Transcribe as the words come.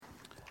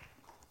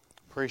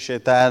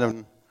Appreciate that.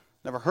 I've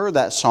never heard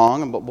that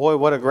song, but boy,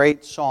 what a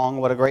great song,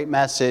 what a great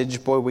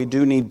message. Boy, we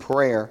do need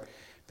prayer.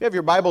 If you have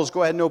your Bibles,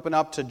 go ahead and open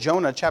up to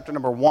Jonah chapter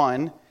number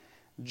 1.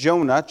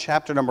 Jonah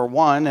chapter number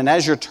 1. And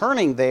as you're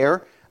turning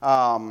there,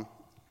 one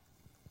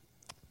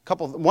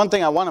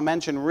thing I want to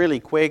mention really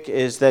quick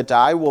is that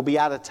I will be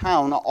out of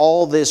town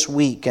all this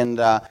week,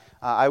 and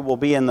I will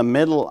be in the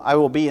middle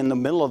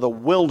of the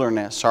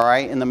wilderness, all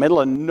right, in the middle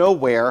of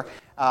nowhere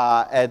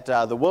at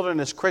the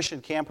Wilderness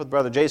Christian Camp with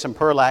Brother Jason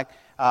Perlak.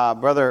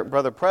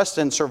 Brother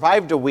Preston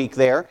survived a week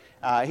there.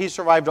 He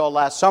survived all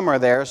last summer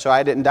there, so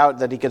I didn't doubt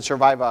that he could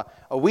survive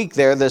a week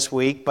there this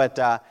week.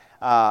 But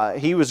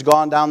he was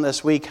gone down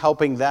this week,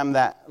 helping them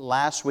that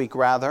last week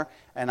rather,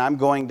 and I'm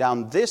going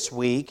down this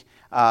week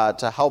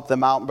to help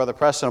them out. And Brother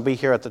Preston will be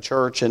here at the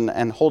church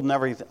and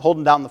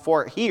holding down the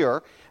fort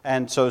here.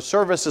 And so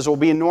services will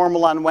be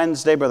normal on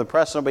Wednesday. Brother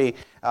Preston will be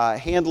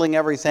handling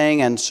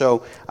everything. And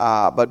so,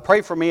 but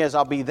pray for me as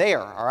I'll be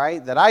there, all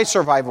right, that I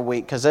survive a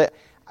week, because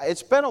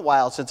it's been a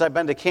while since I've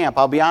been to camp,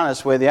 I'll be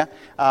honest with you.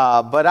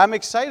 But I'm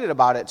excited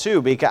about it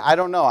too, because I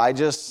don't know,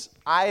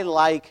 I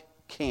like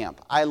camp.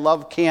 I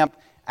love camp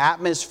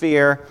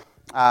atmosphere.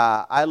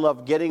 I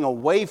love getting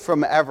away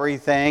from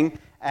everything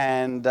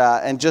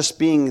and just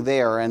being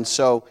there. And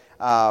so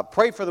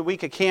pray for the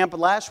week of camp.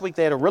 Last week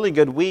they had a really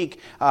good week.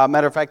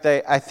 Matter of fact,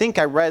 I think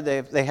I read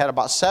they had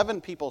about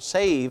 7 people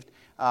saved,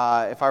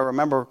 if I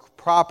remember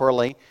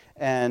properly.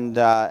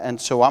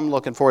 And so I'm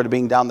looking forward to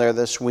being down there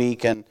this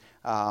week and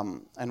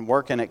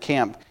working at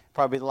camp.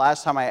 Probably the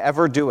last time I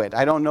ever do it.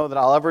 I don't know that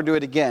I'll ever do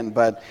it again,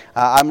 but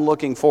I'm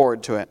looking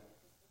forward to it.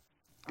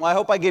 Well, I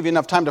hope I gave you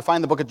enough time to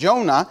find the book of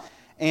Jonah.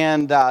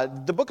 And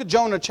the book of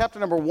Jonah, chapter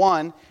number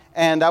 1.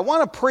 And I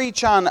want to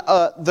preach on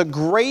the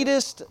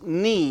greatest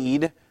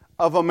need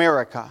of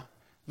America.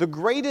 The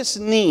greatest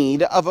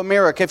need of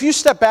America. If you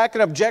step back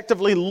and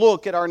objectively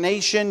look at our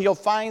nation, you'll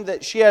find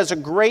that she has a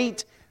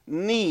great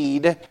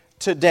need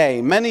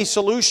today. Many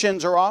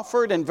solutions are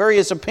offered and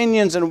various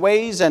opinions and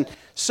ways, and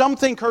some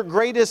think her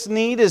greatest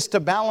need is to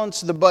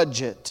balance the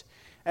budget.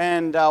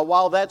 And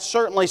while that's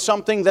certainly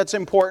something that's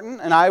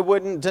important, and I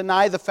wouldn't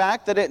deny the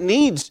fact that it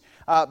needs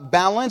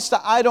balanced,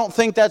 I don't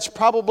think that's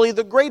probably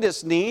the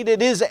greatest need.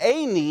 It is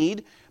a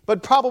need,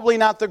 but probably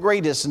not the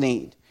greatest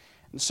need.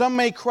 And some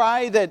may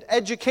cry that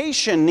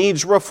education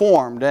needs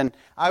reformed, and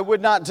I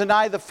would not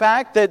deny the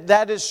fact that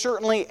that is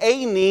certainly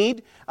a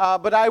need,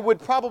 but I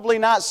would probably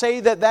not say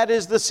that that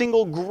is the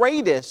single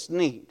greatest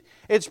need.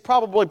 It's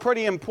probably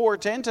pretty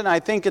important, and I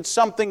think it's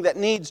something that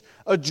needs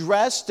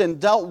addressed and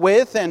dealt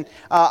with, and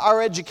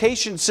our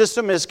education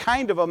system is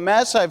kind of a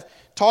mess. I've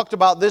talked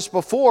about this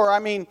before. I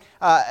mean,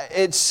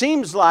 it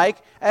seems like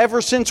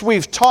ever since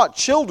we've taught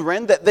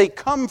children that they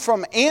come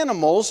from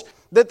animals,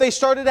 that they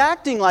started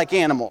acting like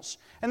animals.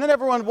 And then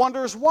everyone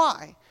wonders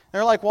why.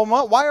 They're like, well,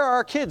 why are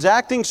our kids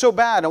acting so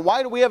bad? And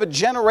why do we have a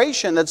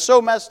generation that's so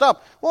messed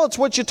up? Well, it's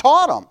what you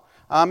taught them.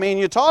 I mean,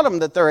 you taught them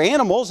that they're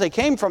animals. They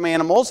came from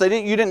animals. You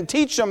didn't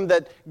teach them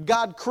that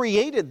God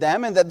created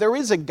them and that there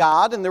is a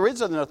God and there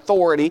is an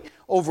authority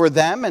over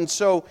them. And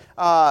so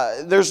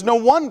there's no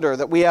wonder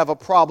that we have a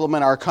problem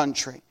in our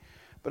country.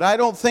 But I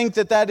don't think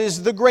that that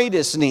is the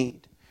greatest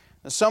need.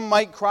 Some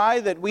might cry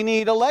that we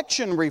need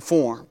election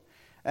reform.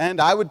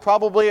 And I would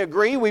probably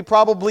agree, we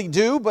probably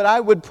do, but I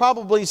would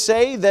probably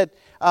say that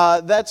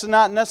that's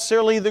not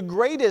necessarily the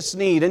greatest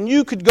need. And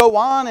you could go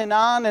on and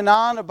on and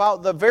on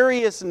about the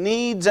various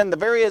needs and the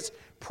various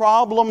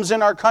problems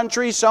in our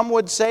country. Some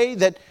would say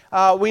that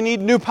we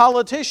need new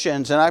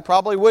politicians, and I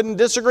probably wouldn't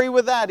disagree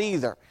with that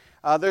either.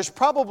 There's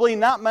probably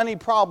not many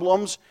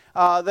problems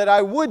that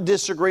I would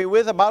disagree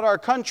with about our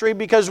country,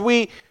 because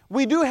we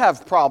do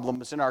have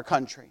problems in our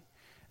country.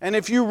 And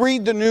if you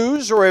read the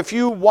news or if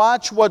you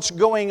watch what's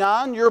going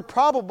on, you're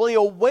probably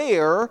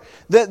aware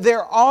that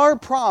there are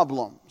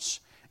problems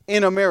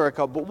in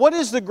America. But what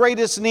is the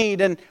greatest need?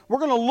 And we're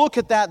going to look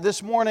at that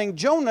this morning.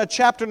 Jonah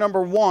chapter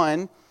number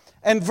 1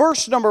 and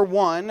verse number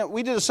 1.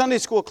 We did a Sunday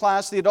school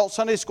class, the adult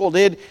Sunday school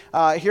did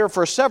here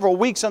for several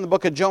weeks on the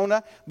book of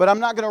Jonah, but I'm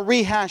not going to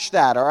rehash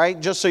that, all right,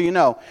 just so you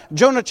know.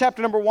 Jonah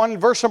chapter number 1,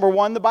 verse number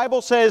 1, the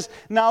Bible says,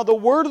 "Now the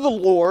word of the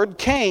Lord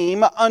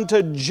came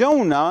unto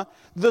Jonah,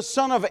 the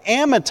son of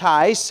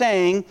Amittai,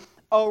 saying,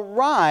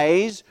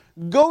 Arise,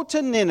 go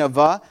to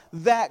Nineveh,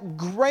 that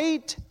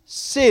great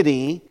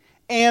city,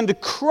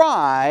 and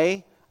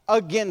cry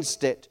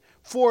against it,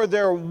 for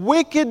their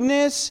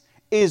wickedness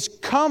is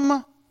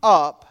come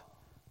up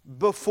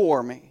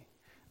before me."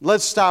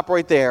 Let's stop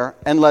right there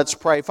and let's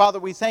pray. Father,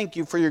 we thank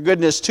you for your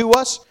goodness to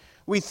us.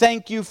 We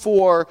thank you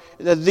for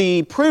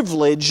the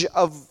privilege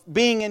of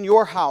being in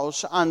your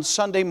house on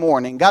Sunday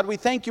morning. God, we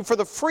thank you for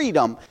the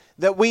freedom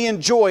that we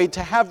enjoy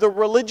to have the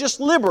religious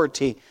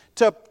liberty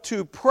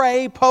to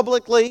pray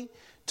publicly,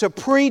 to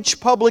preach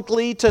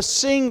publicly, to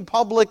sing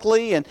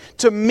publicly, and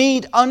to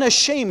meet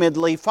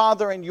unashamedly,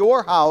 Father, in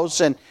your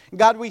house. And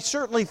God, we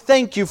certainly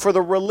thank you for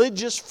the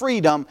religious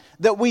freedom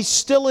that we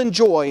still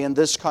enjoy in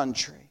this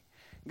country.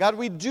 God,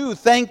 we do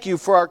thank you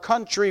for our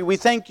country. We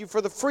thank you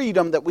for the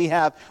freedom that we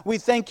have. We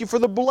thank you for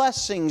the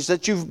blessings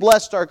that you've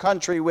blessed our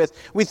country with.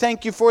 We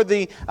thank you for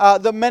the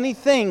many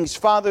things,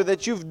 Father,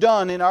 that you've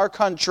done in our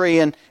country.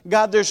 And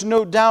God, there's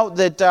no doubt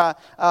that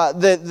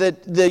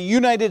the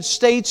United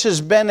States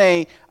has been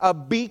a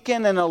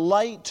beacon and a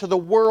light to the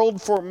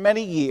world for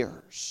many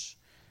years,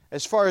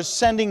 as far as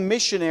sending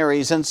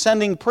missionaries and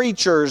sending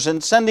preachers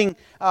and sending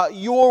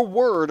your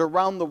word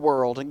around the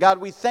world. And God,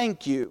 we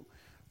thank you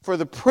for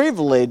the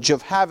privilege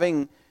of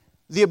having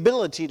the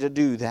ability to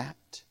do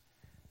that.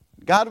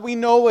 God, we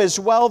know as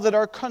well that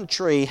our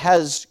country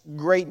has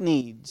great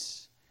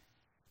needs.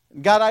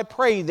 God, I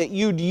pray that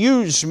you'd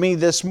use me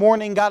this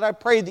morning. God, I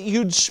pray that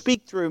you'd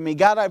speak through me.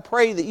 God, I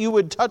pray that you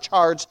would touch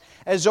hearts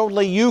as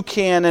only you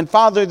can. And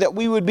Father, that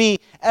we would be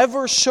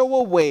ever so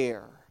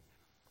aware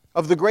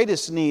of the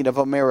greatest need of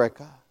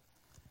America.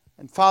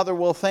 And Father,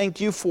 we'll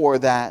thank you for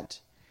that.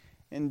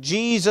 In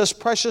Jesus'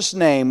 precious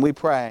name we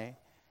pray.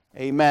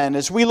 Amen.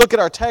 As we look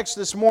at our text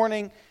this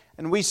morning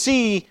and we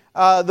see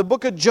the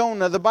book of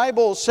Jonah, the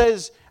Bible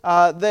says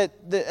that,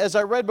 as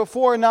I read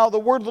before, now the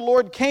word of the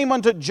Lord came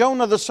unto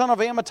Jonah the son of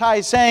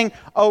Amittai, saying,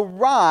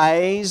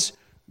 Arise,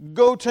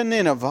 go to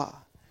Nineveh.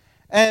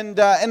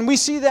 And we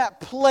see that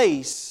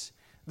place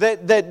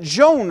that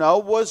Jonah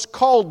was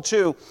called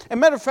to. As a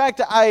matter of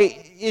fact,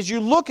 as you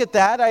look at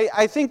that,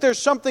 I think there's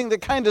something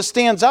that kind of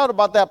stands out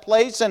about that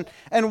place.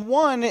 And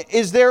one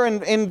is there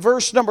in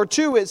verse number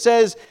 2, it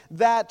says,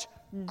 that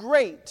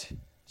great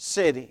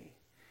city.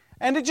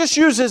 And it just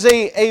uses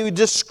a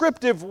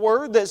descriptive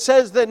word that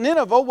says that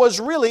Nineveh was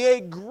really a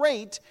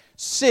great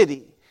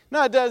city.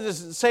 Now, it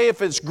doesn't say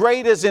if it's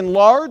great as in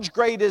large,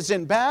 great as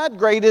in bad,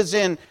 great as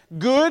in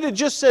good. It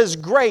just says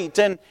great.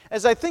 And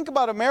as I think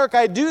about America,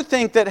 I do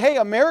think that, hey,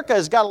 America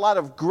has got a lot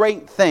of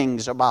great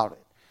things about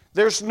it.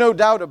 There's no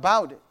doubt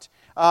about it.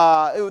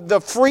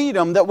 The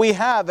freedom that we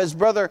have, as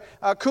Brother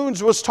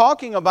Coons was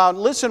talking about.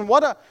 Listen,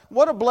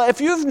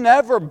 if you've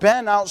never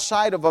been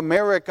outside of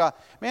America,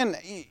 man,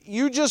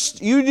 you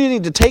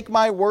need to take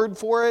my word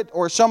for it,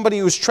 or somebody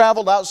who's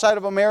traveled outside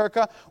of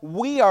America.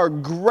 We are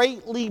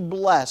greatly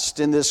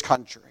blessed in this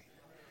country.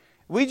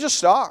 We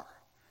just are.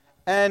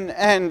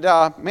 And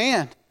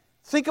man,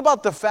 think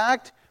about the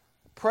fact,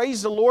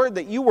 praise the Lord,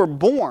 that you were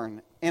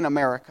born in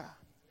America.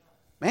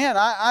 Man,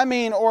 I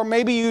mean, or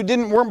maybe you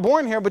weren't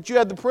born here, but you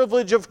had the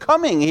privilege of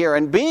coming here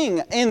and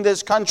being in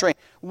this country.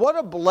 What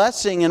a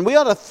blessing, and we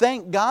ought to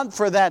thank God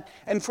for that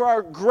and for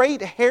our great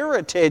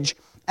heritage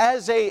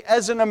as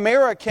an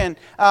American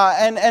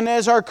and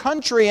as our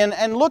country.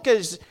 And look,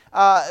 as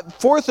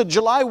 4th of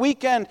July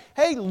weekend,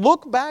 hey,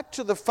 look back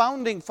to the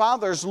founding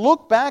fathers.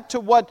 Look back to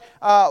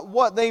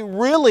what they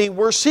really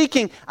were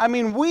seeking. I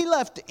mean, we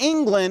left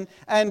England,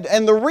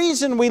 and the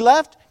reason we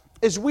left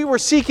is we were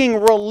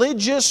seeking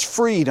religious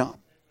freedom.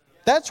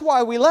 That's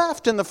why we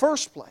left in the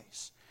first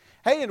place.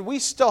 Hey, and we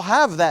still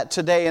have that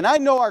today. And I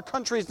know our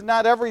country's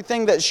not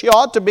everything that she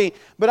ought to be,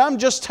 but I'm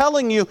just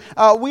telling you,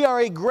 we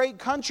are a great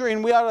country,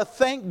 and we ought to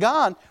thank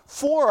God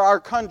for our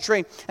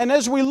country. And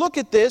as we look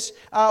at this,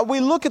 we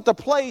look at the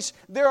place,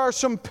 there are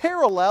some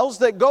parallels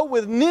that go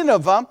with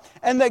Nineveh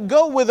and that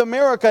go with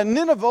America.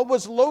 Nineveh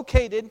was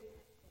located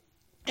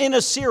in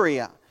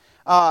Assyria.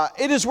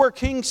 It is where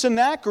King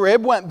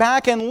Sennacherib went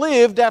back and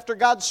lived after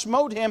God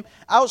smote him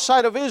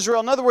outside of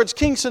Israel. In other words,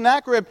 King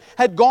Sennacherib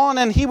had gone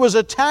and he was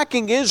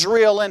attacking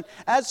Israel. And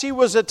as he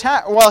was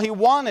he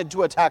wanted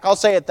to attack. I'll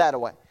say it that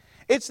way.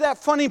 It's that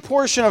funny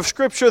portion of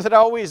Scripture that I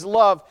always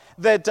love,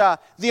 that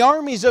the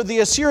armies of the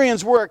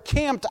Assyrians were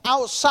camped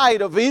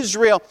outside of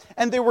Israel,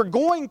 and they were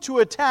going to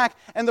attack.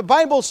 And the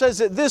Bible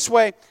says it this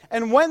way,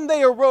 and when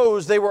they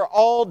arose, they were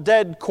all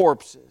dead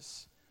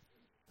corpses.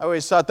 I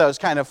always thought that was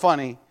kind of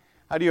funny.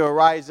 How do you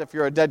arise if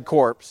you're a dead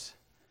corpse?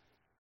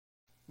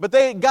 But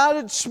God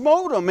had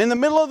smote them in the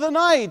middle of the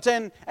night,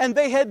 and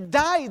they had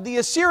died. The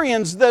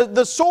Assyrians,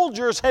 the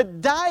soldiers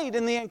had died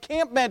in the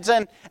encampment,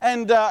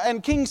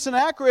 and King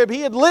Sennacherib, he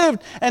had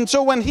lived. And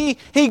so when he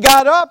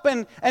got up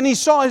and he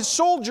saw his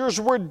soldiers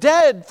were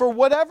dead for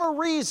whatever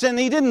reason,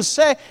 he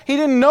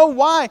didn't know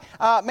why.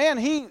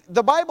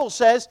 The Bible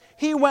says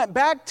he went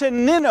back to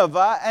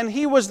Nineveh, and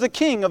he was the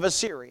king of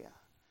Assyria.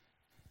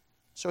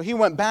 So he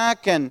went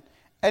back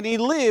and he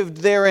lived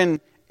there in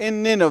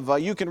Nineveh.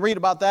 You can read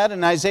about that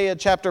in Isaiah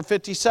chapter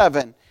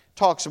 57.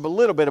 Talks a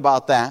little bit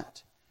about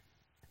that.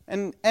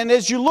 And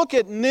as you look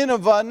at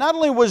Nineveh, not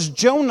only was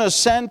Jonah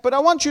sent, but I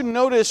want you to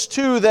notice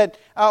too that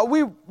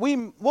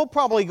we'll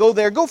probably go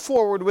there. Go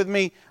forward with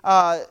me.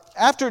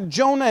 After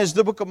Jonah is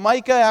the book of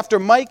Micah. After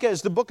Micah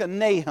is the book of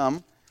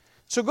Nahum.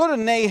 So go to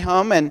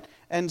Nahum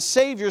and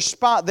save your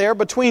spot there.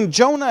 Between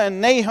Jonah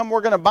and Nahum, we're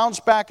going to bounce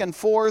back and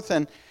forth.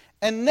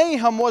 And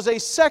Nahum was a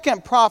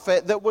second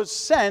prophet that was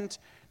sent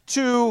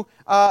to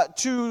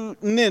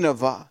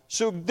Nineveh.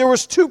 So there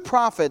was two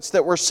prophets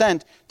that were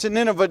sent to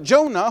Nineveh.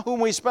 Jonah,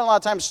 whom we spent a lot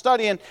of time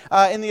studying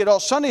in the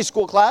adult Sunday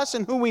school class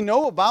and who we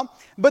know about,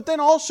 but then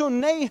also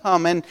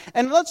Nahum. And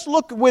let's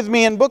look with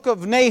me in book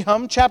of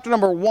Nahum, chapter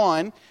number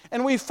 1,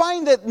 and we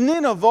find that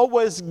Nineveh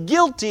was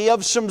guilty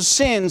of some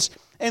sins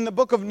in the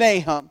book of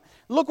Nahum.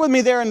 Look with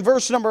me there in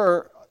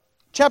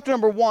chapter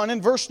number 1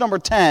 and verse number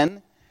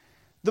 10.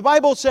 The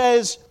Bible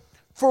says,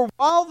 "For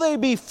while they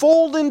be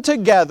folden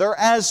together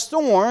as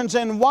thorns,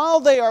 and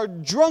while they are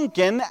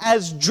drunken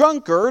as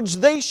drunkards,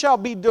 they shall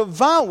be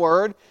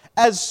devoured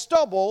as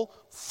stubble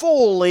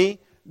fully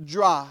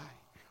dry."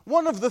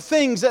 One of the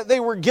things that they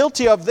were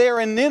guilty of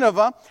there in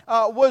Nineveh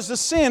was the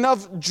sin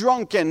of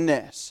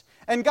drunkenness.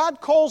 And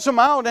God calls them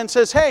out and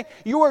says, hey,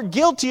 you are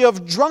guilty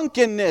of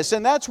drunkenness.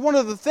 And that's one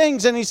of the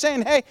things. And He's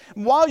saying, hey,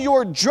 while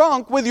you're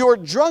drunk with your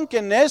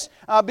drunkenness,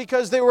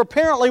 because they were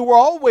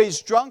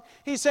always drunk,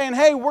 He's saying,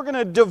 hey, we're going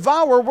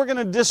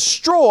to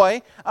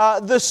destroy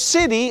the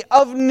city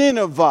of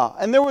Nineveh.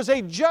 And there was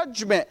a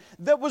judgment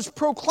that was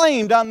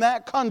proclaimed on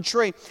that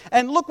country.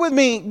 And go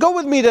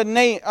with me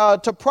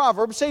to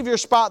Proverbs. Save your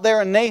spot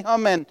there in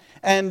Nahum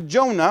and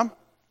Jonah.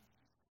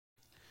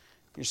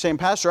 You're saying,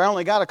 Pastor, I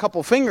only got a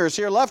couple fingers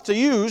here left to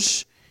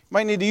use. You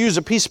might need to use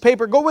a piece of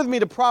paper. Go with me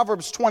to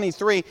Proverbs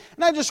 23.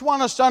 And I just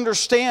want us to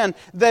understand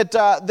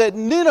that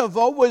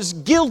Nineveh was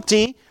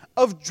guilty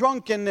of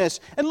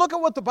drunkenness. And look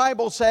at what the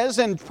Bible says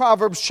in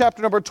Proverbs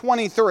chapter number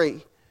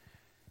 23.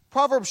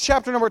 Proverbs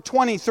chapter number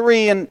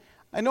 23, and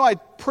I know I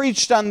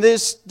preached on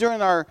this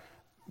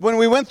when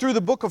we went through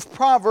the book of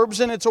Proverbs,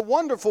 and it's a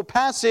wonderful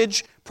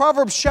passage.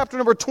 Proverbs chapter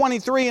number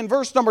 23 and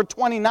verse number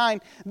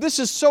 29. This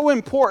is so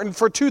important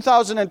for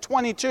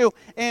 2022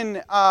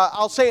 in,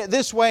 I'll say it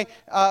this way,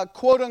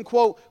 quote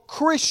unquote,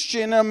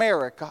 Christian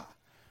America.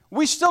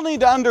 We still need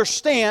to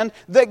understand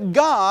that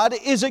God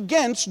is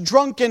against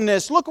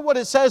drunkenness. Look at what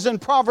it says in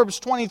Proverbs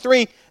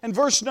 23 and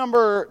verse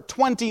number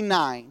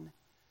 29.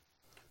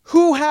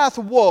 Who hath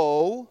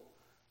woe?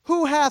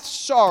 Who hath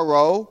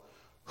sorrow?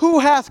 Who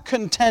hath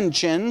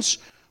contentions?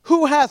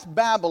 Who hath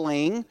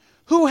babbling?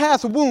 Who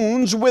hath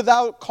wounds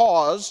without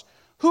cause?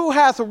 Who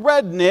hath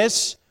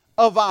redness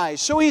of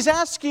eyes? So he's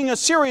asking a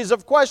series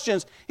of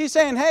questions. He's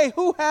saying, hey,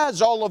 who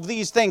has all of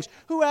these things?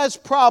 Who has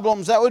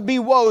problems? That would be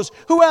woes.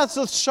 Who hath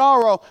the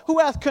sorrow? Who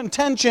hath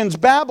contentions,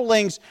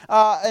 babblings,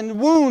 and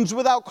wounds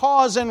without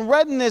cause, and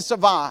redness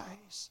of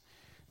eyes?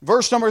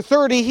 Verse number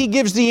 30, he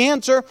gives the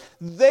answer.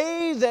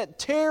 They that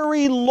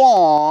tarry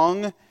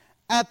long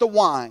at the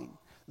wine.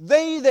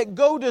 They that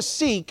go to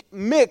seek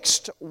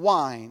mixed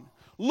wine.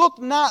 Look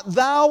not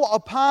thou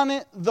upon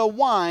it the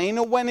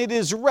wine when it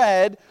is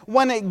red,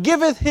 when it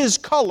giveth his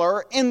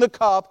color in the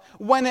cup,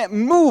 when it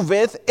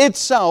moveth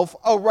itself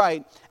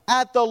aright.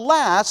 At the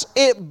last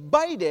it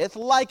biteth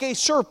like a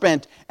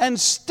serpent, and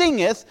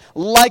stingeth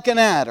like an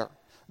adder.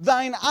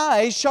 Thine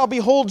eyes shall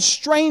behold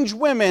strange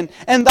women,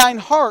 and thine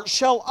heart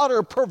shall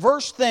utter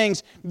perverse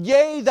things.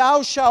 Yea,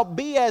 thou shalt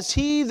be as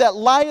he that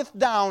lieth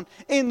down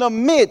in the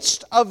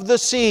midst of the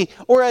sea,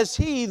 or as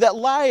he that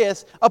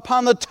lieth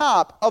upon the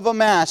top of a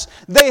mast.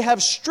 They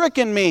have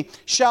stricken me,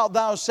 shalt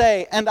thou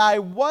say, and I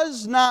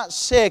was not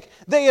sick.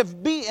 They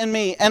have beaten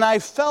me, and I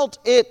felt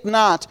it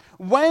not.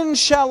 When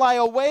shall I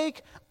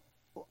awake?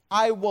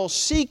 I will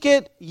seek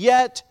it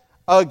yet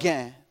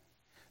again.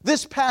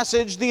 This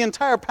passage, the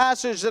entire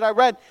passage that I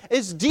read,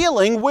 is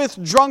dealing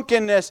with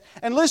drunkenness.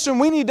 And listen,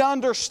 we need to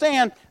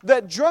understand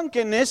that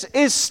drunkenness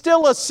is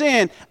still a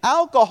sin.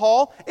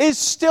 Alcohol is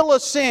still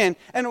a sin.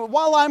 And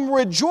while I'm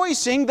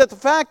rejoicing that the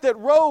fact that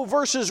Roe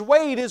versus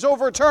Wade is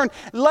overturned,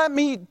 let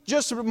me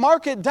just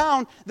mark it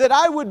down that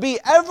I would be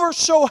ever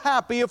so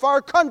happy if our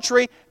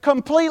country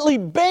completely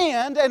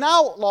banned and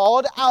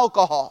outlawed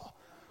alcohol.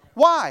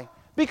 Why?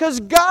 Because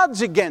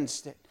God's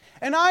against it.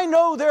 And I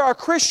know there are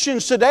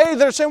Christians today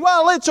that are saying,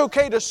 well, it's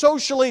okay to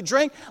socially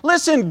drink.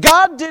 Listen,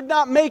 God did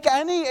not make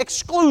any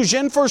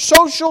exclusion for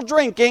social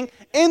drinking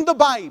in the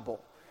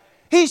Bible.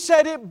 He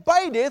said it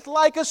biteth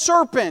like a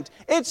serpent.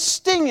 It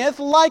stingeth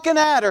like an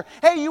adder.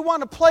 Hey, you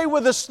want to play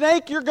with a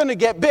snake? You're going to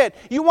get bit.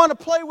 You want to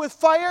play with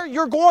fire?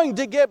 You're going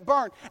to get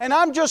burnt. And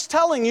I'm just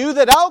telling you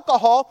that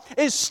alcohol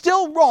is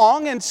still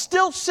wrong and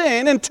still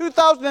sin in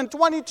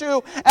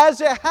 2022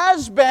 as it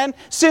has been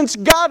since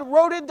God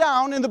wrote it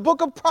down in the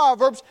book of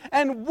Proverbs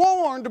and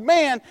warned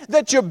man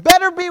that you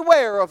better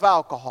beware of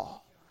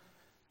alcohol.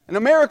 And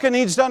America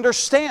needs to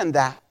understand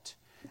that.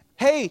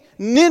 Hey,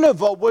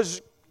 Nineveh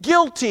was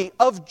guilty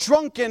of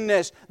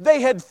drunkenness.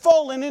 They had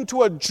fallen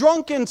into a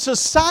drunken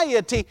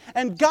society,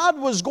 and God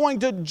was going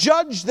to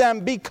judge them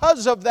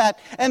because of that.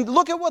 And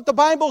look at what the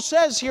Bible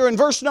says here in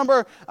verse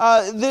number,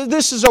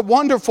 this is a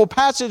wonderful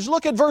passage.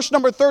 Look at verse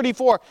number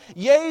 34.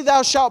 Yea,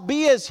 thou shalt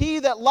be as he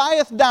that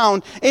lieth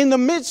down in the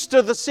midst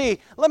of the sea.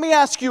 Let me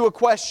ask you a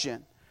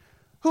question.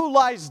 Who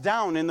lies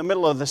down in the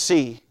middle of the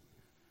sea?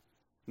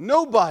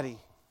 Nobody.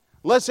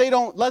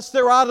 Unless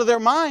they're out of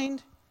their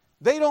mind.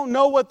 They don't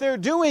know what they're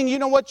doing. You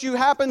know what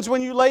happens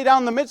when you lay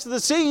down in the midst of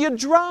the sea? You're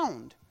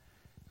drowned.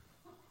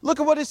 Look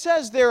at what it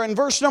says there in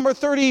verse number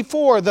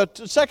 34, the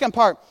second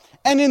part.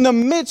 And in the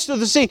midst of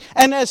the sea,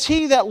 and as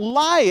he that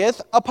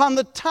lieth upon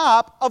the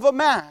top of a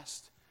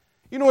mast.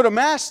 You know what a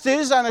mast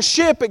is on a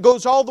ship? It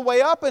goes all the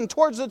way up and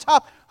towards the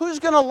top. Who's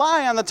going to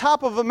lie on the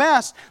top of a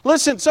mast?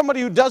 Listen,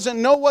 somebody who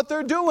doesn't know what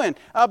they're doing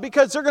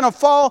because they're going to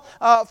fall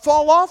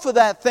off of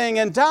that thing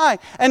and die.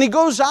 And he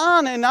goes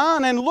on,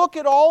 and look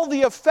at all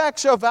the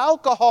effects of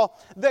alcohol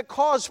that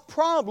cause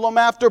problem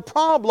after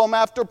problem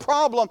after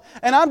problem.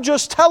 And I'm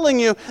just telling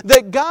you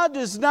that God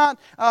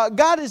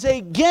is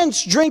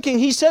against drinking.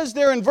 He says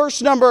there in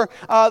verse number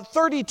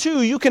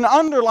 32, you can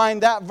underline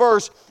that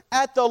verse,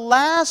 at the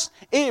last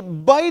it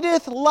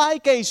biteth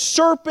like a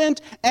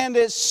serpent, and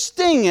it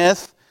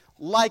stingeth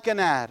like an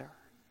adder.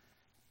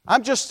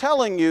 I'm just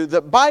telling you,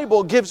 the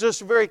Bible gives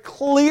us a very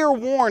clear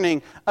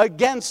warning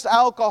against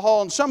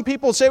alcohol. And some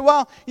people say,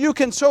 well, you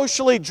can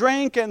socially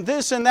drink and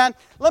this and that.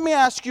 Let me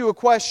ask you a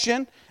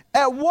question.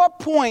 At what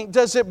point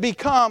does it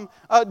become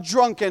a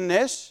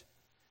drunkenness?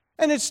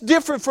 And it's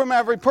different from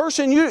every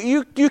person.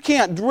 You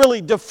can't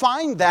really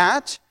define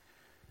that.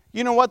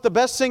 You know what the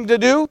best thing to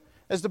do?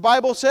 As the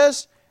Bible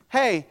says,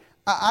 hey,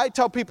 I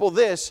tell people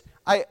this.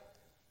 I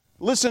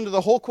listen to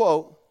the whole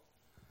quote.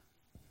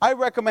 I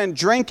recommend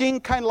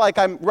drinking kind of like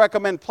I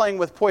recommend playing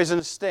with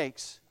poisonous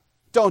snakes.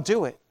 Don't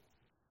do it.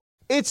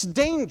 It's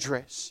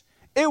dangerous.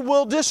 It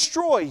will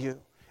destroy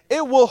you.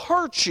 It will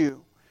hurt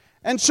you.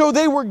 And so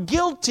they were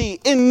guilty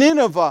in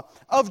Nineveh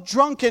of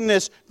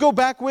drunkenness. Go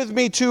back with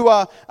me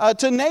to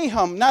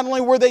Nahum. Not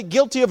only were they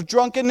guilty of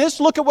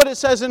drunkenness, look at what it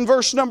says in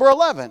verse number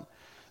 11.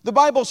 The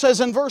Bible says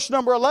in verse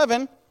number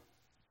 11,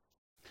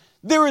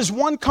 there is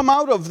one come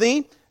out of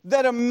thee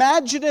that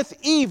imagineth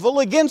evil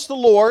against the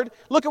Lord.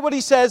 Look at what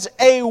he says,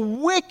 a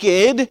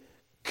wicked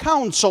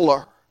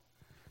counselor.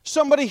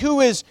 Somebody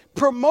who is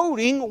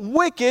promoting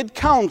wicked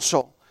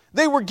counsel.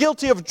 They were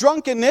guilty of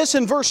drunkenness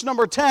in verse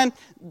number 10.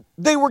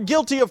 They were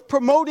guilty of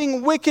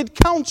promoting wicked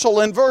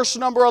counsel in verse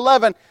number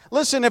 11.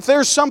 Listen, if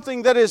there's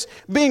something that is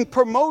being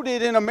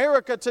promoted in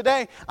America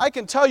today, I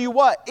can tell you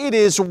what, it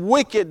is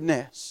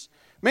wickedness.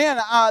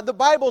 Man, the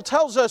Bible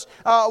tells us,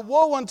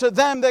 woe unto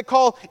them that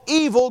call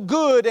evil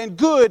good and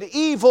good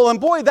evil. And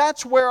boy,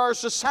 that's where our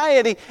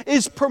society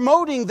is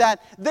promoting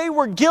that. They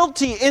were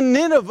guilty in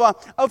Nineveh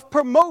of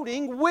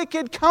promoting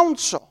wicked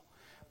counsel.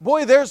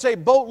 Boy, there's a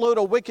boatload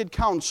of wicked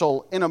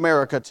counsel in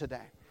America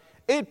today.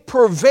 It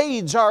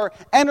pervades our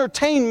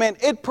entertainment.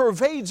 It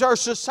pervades our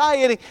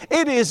society.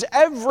 It is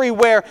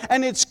everywhere,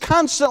 and it's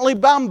constantly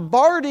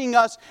bombarding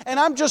us. And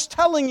I'm just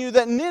telling you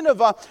that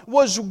Nineveh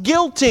was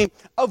guilty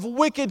of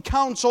wicked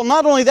counsel.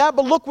 Not only that,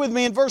 but look with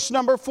me in verse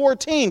number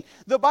 14.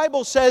 The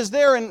Bible says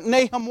there in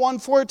Nahum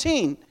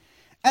 1:14,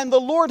 and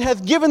the Lord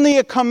hath given thee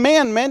a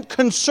commandment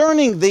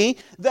concerning thee,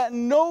 that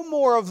no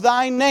more of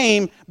thy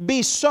name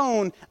be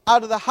sown.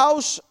 Out of the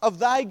house of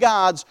thy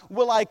gods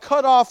will I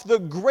cut off the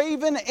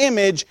graven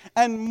image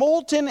and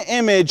molten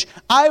image.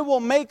 I will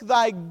make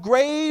thy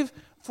grave,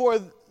 for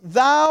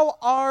thou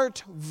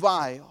art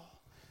vile.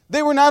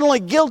 They were not only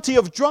guilty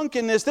of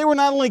drunkenness, they were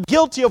not only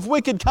guilty of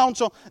wicked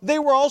counsel, they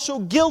were also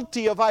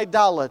guilty of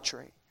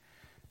idolatry.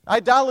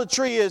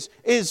 Idolatry is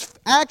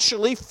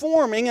actually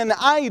forming an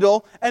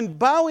idol and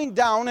bowing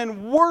down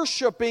and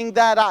worshiping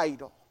that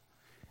idol.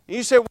 And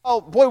you say, well,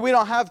 boy, we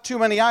don't have too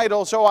many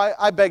idols, so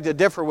I beg to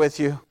differ with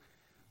you.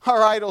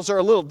 Our idols are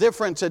a little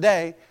different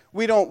today.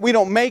 We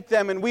don't make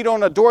them and we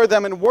don't adore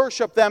them and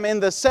worship them in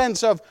the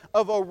sense of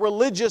a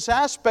religious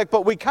aspect,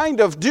 but we kind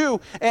of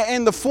do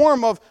in the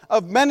form of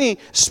many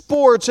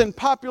sports and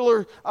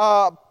popular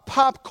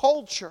pop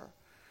culture.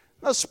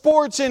 Now,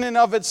 sports in and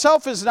of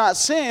itself is not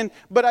sin,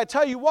 but I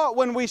tell you what,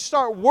 when we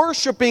start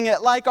worshiping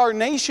it like our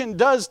nation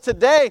does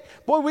today,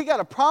 boy, we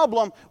got a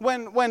problem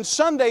when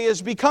Sunday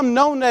has become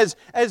known as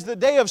the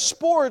day of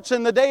sports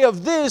and the day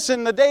of this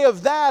and the day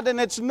of that,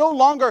 and it's no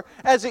longer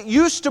as it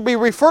used to be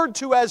referred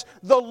to as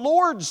the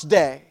Lord's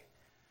Day.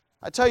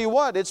 I tell you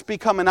what, it's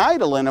become an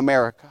idol in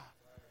America.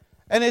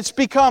 And it's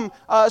become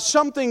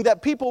something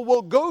that people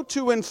will go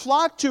to and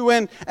flock to,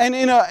 and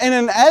in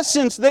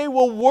essence, they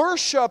will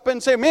worship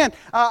and say, man,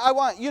 I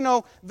want,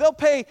 they'll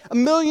pay $1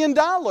 million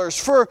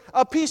for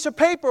a piece of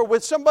paper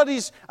with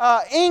somebody's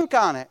ink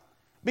on it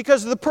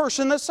because of the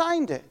person that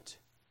signed it.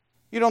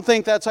 You don't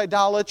think that's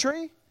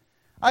idolatry?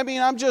 I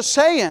mean, I'm just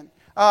saying.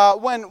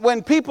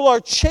 When people are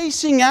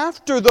chasing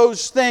after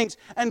those things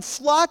and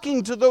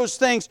flocking to those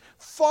things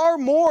far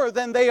more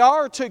than they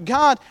are to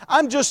God,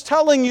 I'm just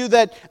telling you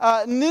that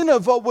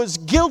Nineveh was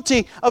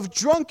guilty of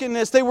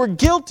drunkenness. They were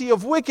guilty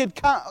of wicked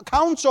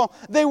counsel.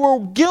 They were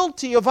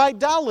guilty of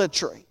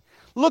idolatry.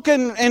 Look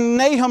in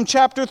Nahum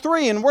chapter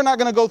 3, and we're not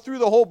going to go through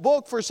the whole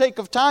book for sake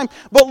of time,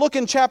 but look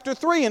in chapter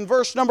 3 in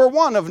verse number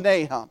 1 of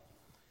Nahum.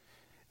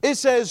 It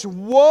says,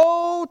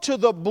 woe to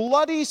the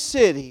bloody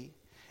city!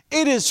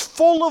 It is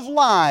full of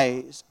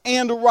lies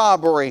and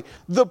robbery.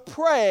 The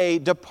prey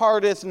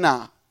departeth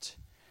not.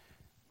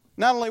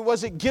 Not only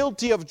was it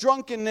guilty of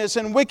drunkenness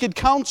and wicked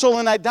counsel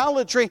and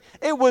idolatry,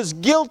 it was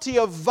guilty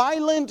of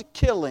violent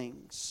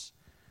killings.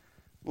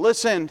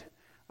 Listen,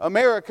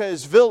 America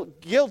is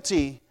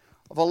guilty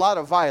of a lot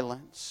of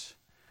violence.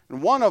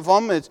 And one of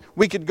them is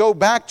we could go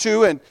back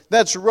to, and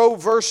that's Roe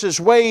versus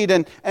Wade,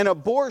 and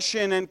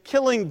abortion and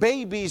killing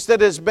babies that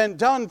has been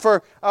done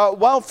for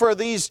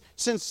these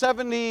since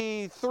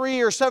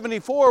 73 or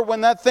 74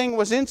 when that thing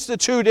was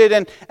instituted,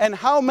 and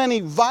how many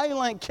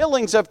violent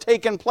killings have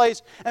taken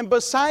place. And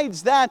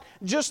besides that,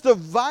 just the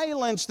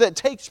violence that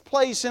takes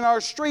place in our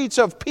streets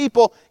of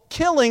people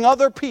killing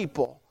other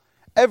people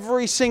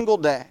every single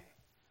day.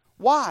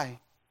 Why?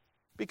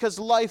 Because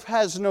life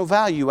has no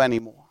value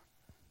anymore.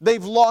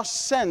 They've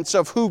lost sense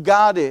of who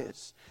God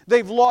is.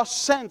 They've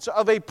lost sense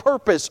of a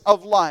purpose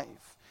of life.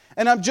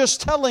 And I'm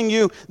just telling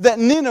you that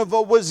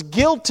Nineveh was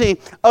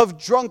guilty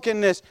of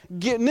drunkenness.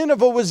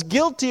 Nineveh was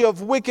guilty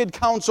of wicked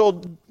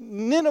counsel.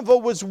 Nineveh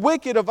was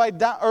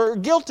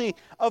guilty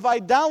of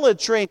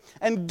idolatry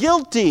and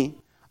guilty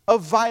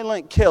of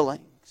violent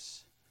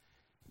killings.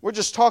 We're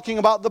just talking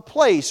about the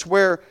place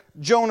where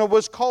Jonah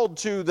was called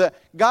to.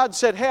 God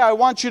said, hey, I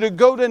want you to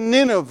go to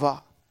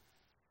Nineveh.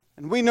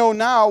 And we know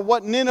now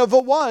what Nineveh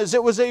was.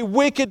 It was a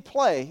wicked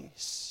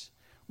place.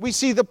 We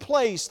see the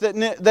place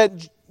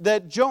that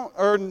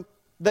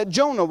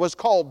Jonah was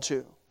called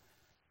to.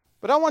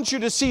 But I want you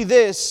to see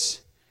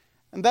this,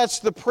 and that's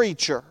the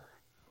preacher.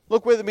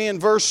 Look with me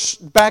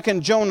back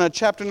in Jonah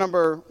chapter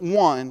number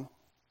 1.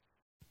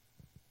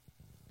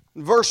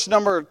 Verse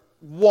number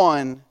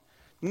 1.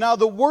 Now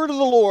the word of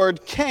the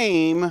Lord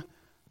came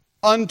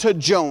unto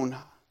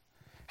Jonah.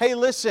 Hey,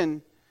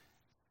 listen,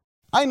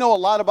 I know a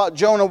lot about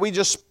Jonah. We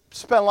just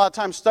spent a lot of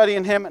time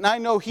studying him, and I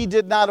know he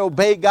did not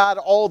obey God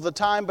all the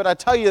time, but I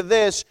tell you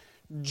this,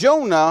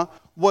 Jonah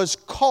was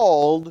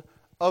called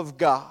of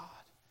God.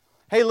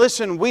 Hey,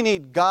 listen, we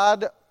need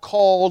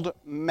God-called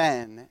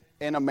men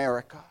in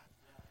America.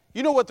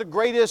 You know what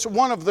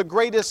one of the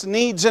greatest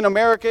needs in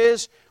America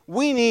is?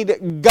 We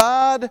need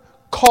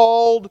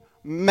God-called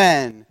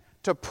men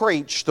to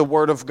preach the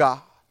Word of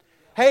God.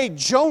 Hey,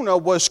 Jonah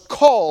was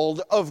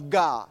called of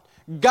God.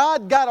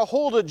 God got a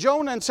hold of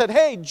Jonah and said,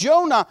 hey,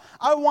 Jonah,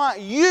 I want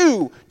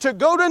you to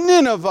go to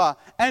Nineveh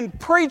and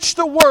preach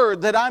the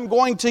word that I'm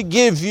going to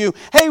give you.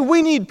 Hey,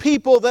 we need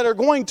people that are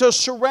going to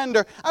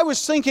surrender. I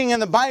was thinking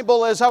in the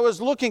Bible as I was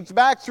looking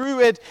back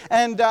through it,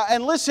 and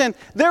listen,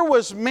 there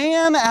was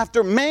man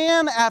after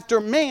man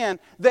after man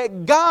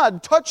that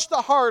God touched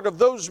the heart of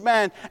those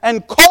men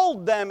and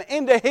called them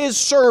into His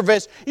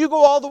service. You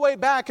go all the way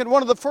back, and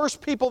one of the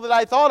first people that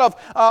I thought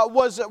of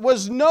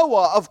was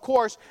Noah, of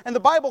course, and the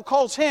Bible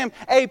calls him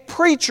a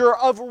preacher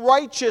of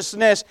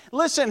righteousness.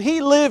 Listen,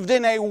 he lived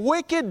in a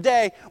wicked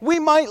day. We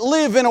might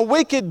live in a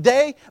wicked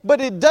day, but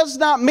it does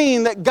not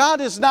mean that God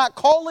is not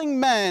calling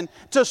men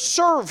to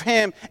serve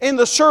Him in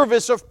the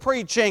service of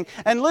preaching.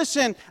 And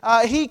listen,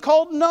 He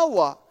called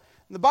Noah.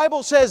 The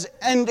Bible says,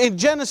 and in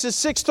Genesis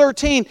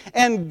 6:13,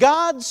 and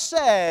God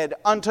said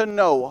unto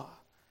Noah,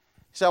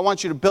 He said, I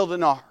want you to build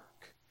an ark.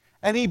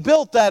 And he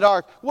built that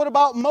ark. What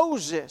about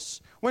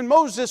Moses? When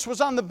Moses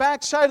was on the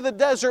backside of the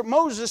desert,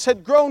 Moses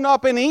had grown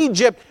up in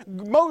Egypt.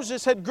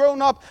 Moses had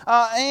grown up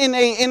in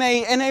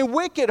a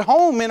wicked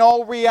home in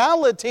all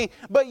reality.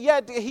 But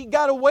yet he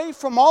got away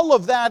from all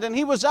of that, and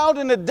he was out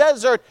in the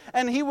desert,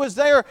 and he was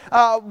there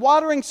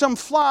watering some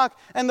flock.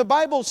 And the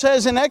Bible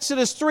says in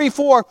Exodus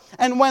 3:4,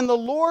 and when the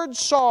Lord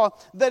saw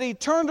that he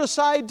turned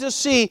aside to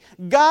see,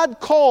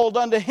 God called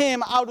unto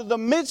him out of the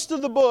midst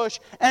of the bush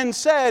and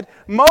said,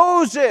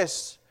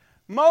 Moses,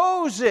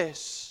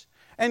 Moses.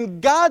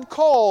 And God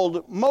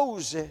called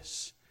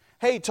Moses,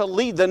 hey, to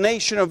lead the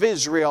nation of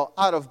Israel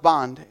out of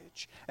bondage.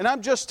 And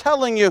I'm just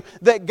telling you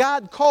that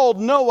God called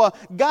Noah,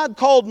 God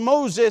called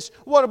Moses.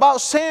 What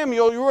about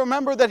Samuel? You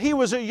remember that he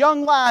was a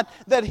young lad,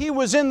 that he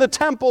was in the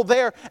temple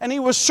there, and he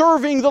was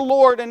serving the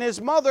Lord, and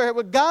his mother,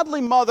 a godly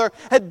mother,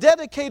 had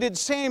dedicated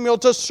Samuel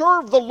to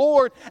serve the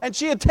Lord, and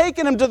she had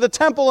taken him to the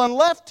temple and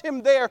left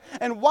him there.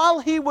 And while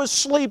he was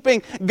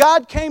sleeping,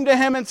 God came to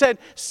him and said,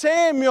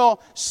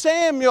 Samuel,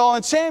 Samuel.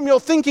 And Samuel,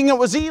 thinking it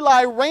was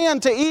Eli,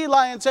 ran to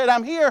Eli and said,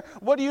 I'm here.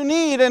 What do you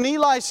need? And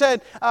Eli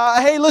said,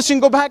 hey,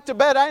 listen, go back to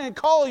bed. I didn't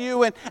call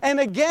you. And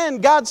again,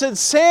 God said,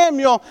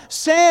 Samuel,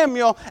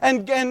 Samuel.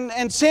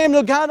 And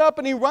Samuel got up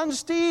and he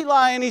runs to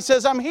Eli and he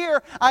says, I'm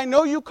here. I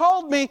know you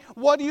called me.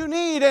 What do you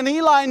need? And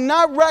Eli,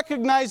 not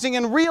recognizing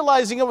and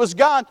realizing it was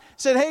God,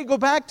 said, hey, go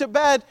back to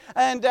bed.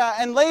 And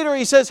later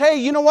he says, hey,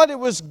 you know what? It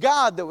was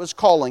God that was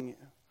calling you.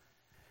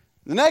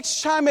 The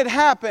next time it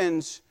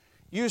happens,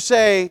 you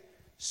say,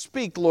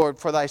 speak, Lord,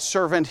 for thy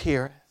servant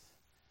heareth.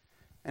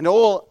 And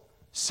old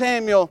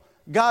Samuel,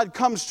 God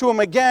comes to him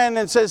again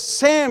and says,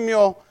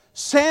 Samuel,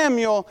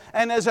 Samuel.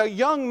 And as a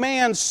young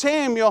man,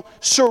 Samuel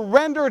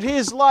surrendered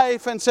his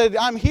life and said,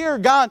 I'm here,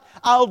 God.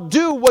 I'll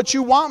do what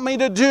you want me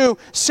to do.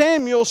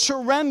 Samuel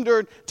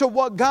surrendered to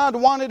what God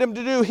wanted him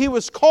to do. He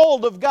was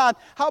called of God.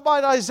 How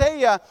about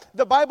Isaiah?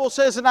 The Bible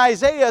says in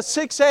Isaiah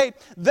 6:8,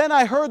 then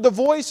I heard the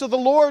voice of the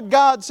Lord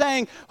God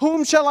saying,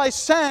 whom shall I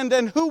send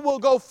and who will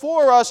go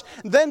for us?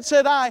 Then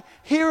said I,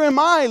 here am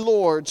I,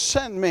 Lord,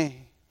 send me.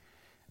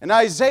 And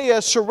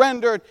Isaiah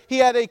surrendered. He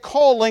had a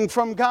calling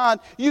from God.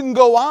 You can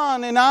go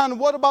on and on.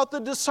 What about the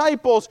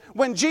disciples?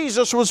 When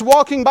Jesus was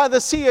walking by the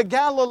Sea of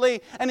Galilee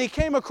and he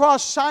came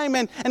across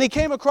Simon and he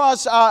came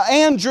across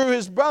Andrew,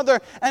 his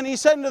brother, and he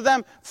said to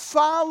them,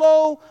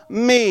 "Follow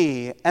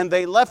me." And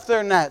they left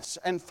their nets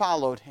and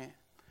followed him.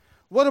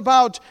 What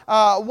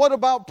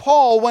about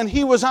Paul when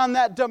he was on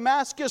that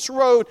Damascus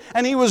road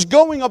and he was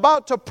going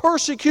about to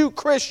persecute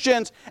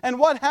Christians? And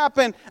what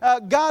happened?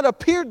 God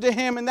appeared to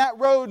him in that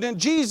road, and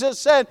Jesus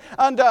said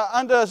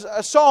unto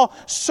Saul,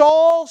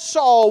 "Saul,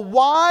 Saul,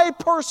 why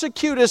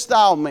persecutest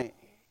thou me?"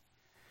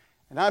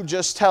 And I'm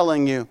just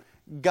telling you,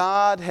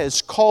 God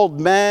has called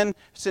men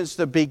since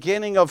the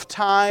beginning of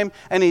time,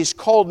 and He's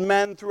called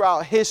men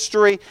throughout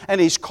history,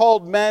 and He's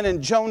called men in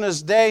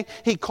Jonah's day,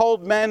 He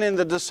called men in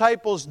the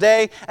disciples'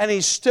 day, and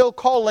He's still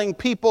calling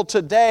people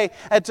today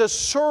to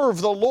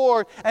serve the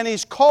Lord, and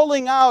He's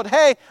calling out,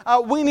 hey,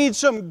 we need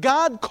some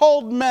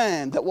God-called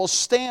men that will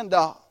stand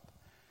up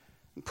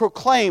and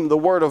proclaim the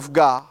Word of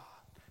God.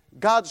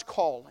 God's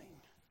calling.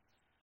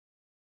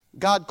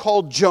 God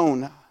called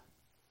Jonah.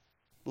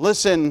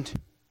 Listen,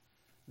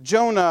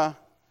 Jonah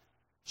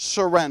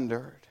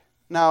surrendered.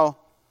 Now,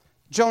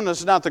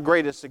 Jonah's not the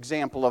greatest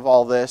example of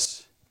all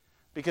this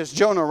because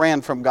Jonah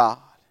ran from God.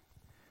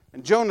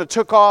 And Jonah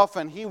took off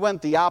and he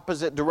went the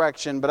opposite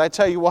direction. But I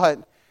tell you what,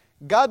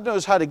 God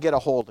knows how to get a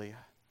hold of you.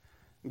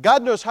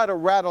 God knows how to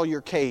rattle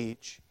your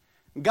cage.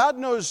 God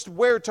knows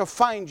where to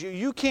find you.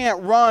 You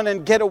can't run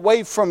and get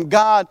away from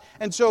God.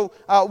 And so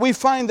we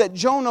find that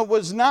Jonah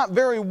was not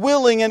very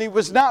willing and he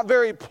was not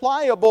very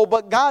pliable,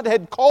 but God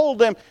had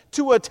called him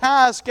to a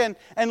task. And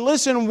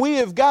listen, we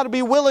have got to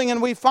be willing.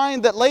 And we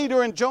find that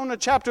later in Jonah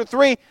chapter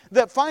 3,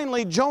 that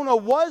finally Jonah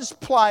was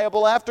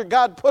pliable after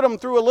God put him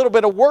through a little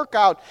bit of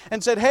workout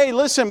and said, hey,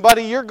 listen,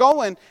 buddy, you're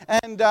going.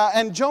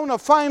 And Jonah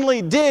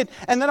finally did.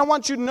 And then I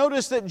want you to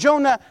notice that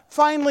Jonah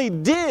finally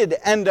did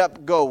end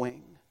up going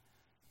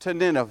to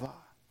Nineveh.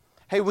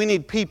 Hey, we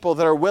need people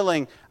that are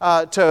willing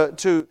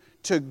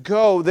to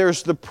go.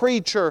 There's the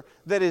preacher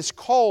that is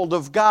called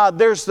of God.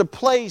 There's the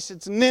place.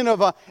 It's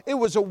Nineveh. It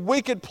was a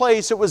wicked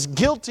place. It was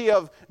guilty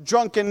of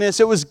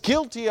drunkenness. It was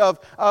guilty of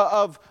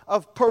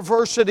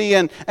perversity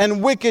and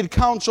wicked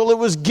counsel. It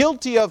was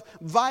guilty of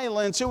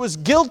violence. It was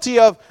guilty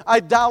of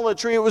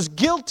idolatry. It was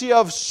guilty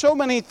of so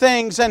many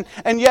things. And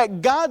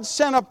yet God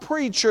sent a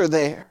preacher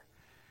there.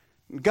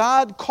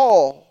 God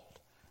called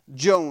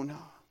Jonah.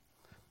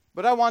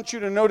 But I want you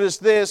to notice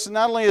this.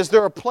 Not only is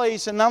there a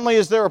place and not only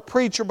is there a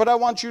preacher, but I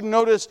want you to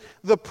notice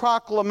the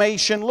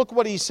proclamation. Look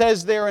what he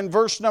says there in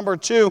verse number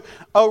 2.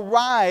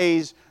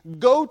 Arise,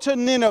 go to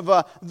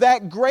Nineveh,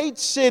 that great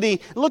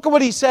city. Look at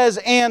what he says.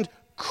 And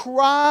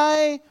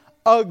cry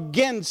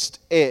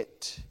against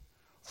it,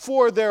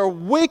 for their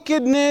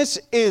wickedness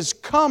is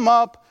come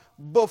up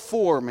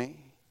before me.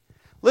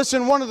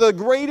 Listen, one of the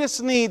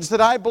greatest needs that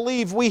I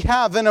believe we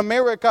have in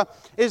America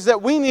is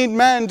that we need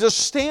men to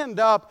stand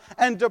up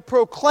and to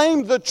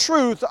proclaim the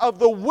truth of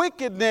the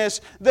wickedness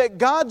that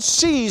God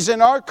sees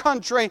in our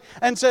country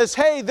and says,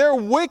 hey, their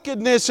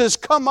wickedness has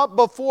come up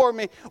before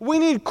me. We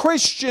need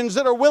Christians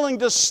that are willing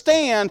to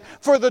stand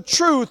for the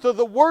truth of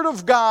the Word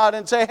of God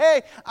and say,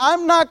 hey,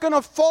 I'm not going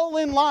to fall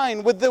in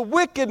line with the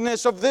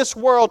wickedness of this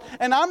world,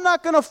 and I'm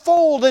not going to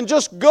fold and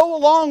just go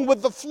along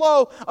with the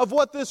flow of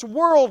what this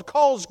world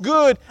calls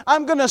good.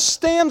 I'm going to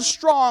stand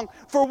strong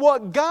for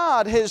what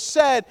God has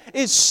said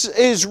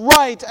is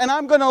right, and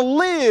I'm going to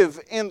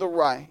live in the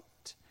right.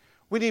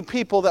 We need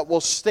people that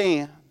will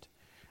stand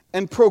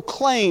and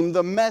proclaim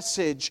the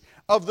message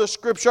of the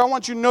Scripture. I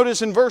want you to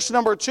notice in verse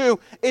number 2,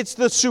 it's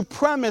the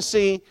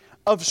supremacy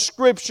of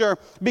Scripture,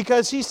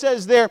 because he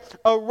says there,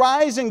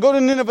 arise and go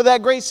to Nineveh,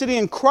 that great city,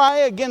 and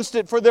cry against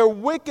it, for their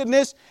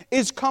wickedness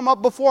is come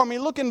up before me.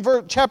 Look in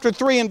chapter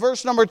 3 and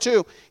verse number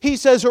 2. He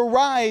says,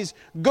 arise,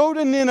 go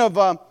to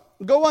Nineveh,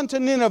 go unto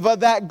Nineveh,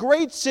 that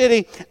great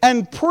city,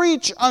 and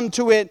preach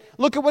unto it.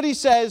 Look at what he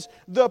says,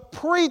 the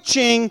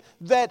preaching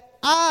that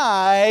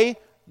I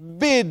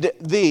bid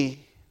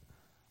thee.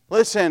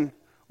 Listen,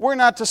 we're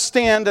not to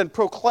stand and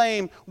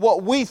proclaim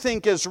what we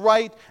think is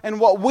right and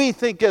what we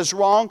think is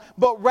wrong,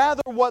 but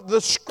rather what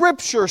the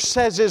Scripture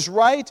says is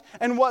right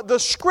and what the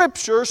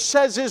Scripture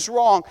says is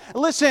wrong.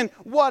 Listen,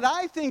 what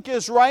I think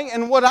is right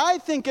and what I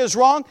think is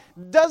wrong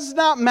does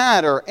not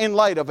matter in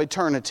light of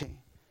eternity.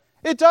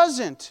 It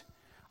doesn't.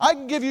 I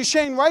can give you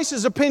Shane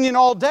Rice's opinion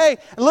all day.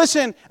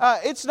 Listen,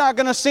 it's not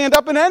going to stand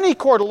up in any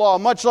court of law,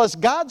 much less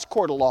God's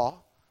court of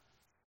law.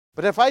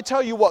 But if I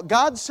tell you what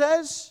God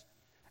says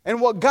and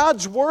what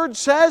God's Word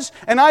says,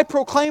 and I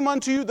proclaim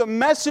unto you the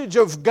message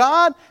of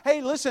God,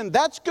 hey, listen,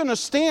 that's going to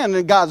stand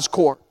in God's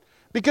court.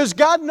 Because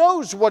God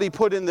knows what He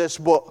put in this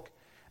book.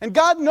 And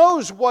God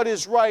knows what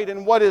is right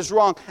and what is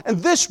wrong.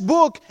 And this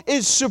book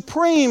is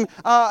supreme.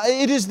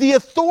 It is the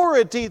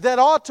authority that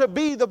ought to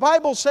be. The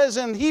Bible says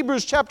in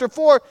Hebrews chapter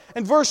 4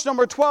 and verse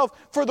number 12,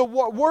 "For the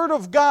word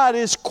of God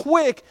is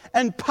quick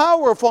and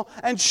powerful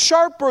and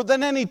sharper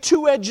than any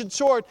two-edged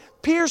sword,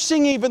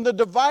 piercing even the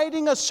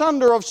dividing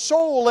asunder of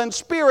soul and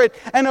spirit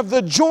and of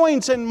the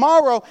joints and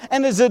marrow,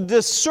 and is a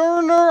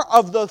discerner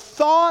of the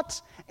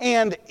thoughts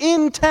and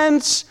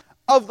intents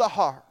of the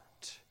heart."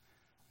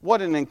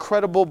 What an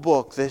incredible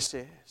book this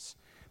is.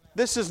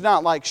 This is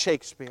not like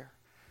Shakespeare.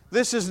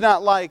 This is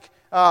not like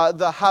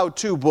the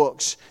how-to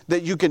books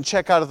that you can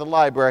check out of the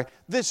library.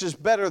 This is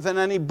better than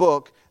any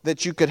book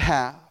that you could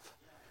have.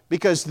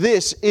 Because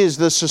this is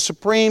the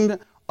supreme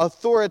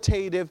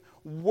authoritative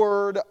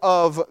Word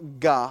of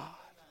God.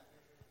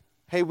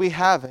 Hey, we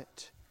have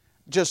it.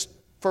 Just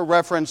for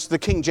reference, the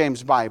King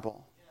James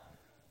Bible.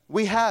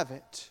 We have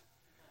it.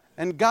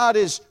 And God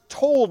has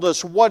told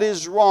us what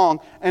is wrong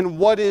and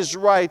what is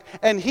right.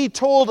 And He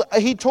told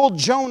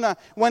Jonah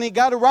when he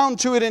got around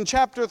to it in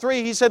chapter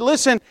 3, He said,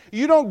 "Listen,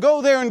 you don't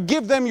go there and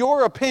give them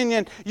your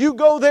opinion. You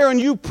go there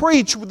and you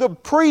preach the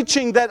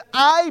preaching that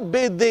I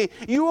bid thee.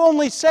 You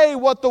only say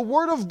what the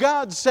Word of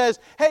God says."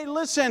 Hey,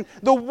 listen,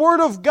 the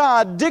Word of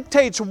God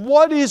dictates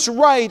what is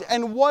right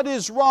and what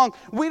is wrong.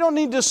 We don't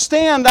need to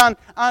stand on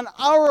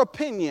our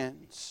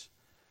opinions.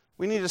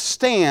 We need to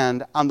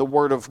stand on the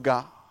Word of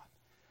God.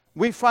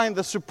 We find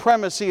the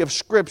supremacy of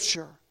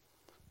Scripture.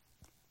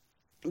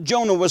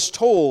 Jonah was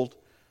told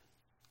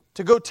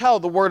to go tell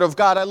the Word of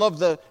God. I love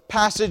the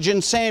passage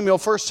in Samuel,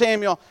 1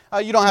 Samuel.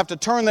 You don't have to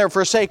turn there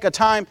for sake of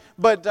time.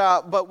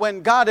 But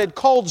when God had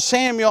called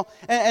Samuel,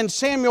 and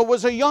Samuel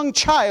was a young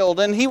child,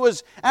 and he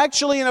was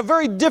actually in a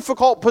very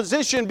difficult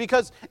position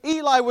because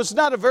Eli was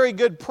not a very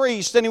good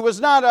priest, and he was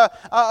not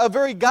a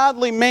very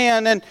godly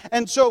man.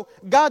 And so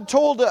God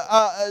told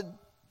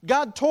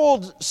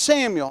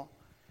Samuel,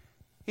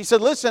 He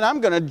said, "Listen,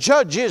 I'm going to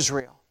judge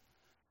Israel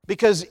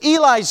because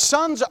Eli's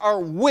sons are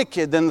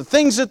wicked and the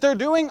things that they're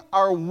doing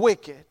are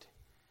wicked."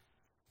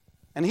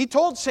 And He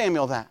told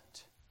Samuel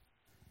that.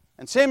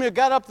 And Samuel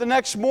got up the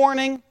next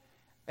morning,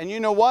 and you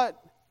know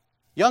what?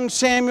 Young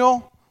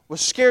Samuel was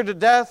scared to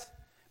death.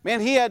 Man,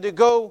 he had to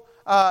go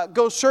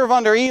serve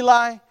under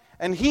Eli,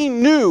 and he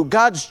knew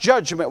God's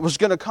judgment was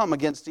going to come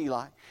against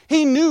Eli.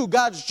 He knew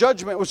God's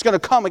judgment was going to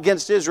come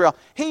against Israel.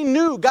 He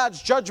knew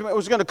God's judgment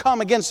was going to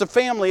come against the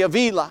family of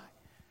Eli.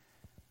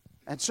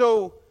 And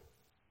so,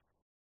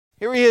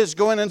 here he is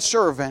going and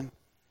serving.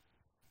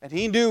 And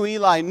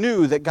Eli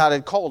knew that God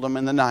had called him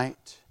in the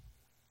night.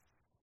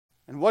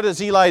 And what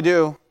does Eli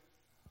do?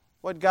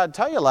 What did God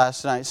tell you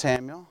last night,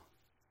 Samuel?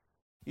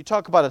 You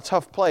talk about a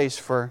tough place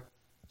for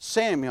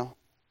Samuel.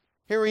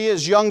 Here he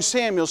is, young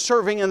Samuel,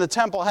 serving in the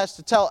temple, has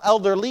to tell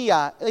elder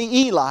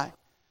Eli,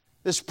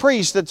 this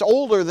priest that's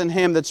older than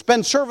him, that's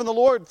been serving the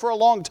Lord for a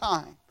long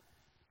time,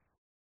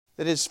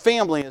 that his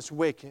family is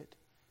wicked.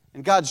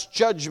 And God's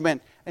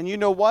judgment. And you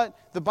know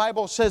what? The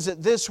Bible says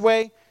it this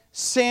way.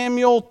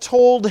 Samuel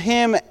told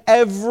him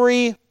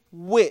every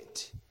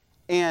whit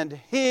and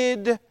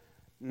hid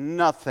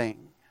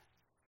nothing.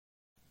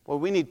 Well,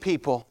 we need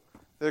people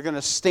that are going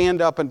to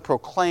stand up and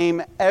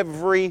proclaim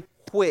every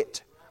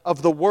whit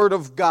of the Word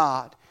of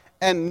God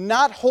and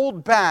not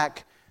hold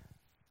back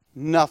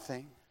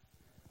nothing,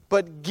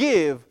 but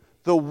give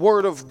the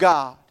Word of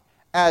God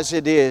as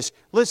it is.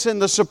 Listen,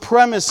 the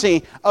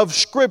supremacy of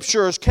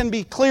Scriptures can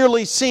be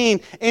clearly seen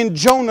in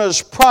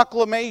Jonah's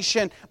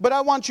proclamation. But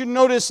I want you to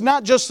notice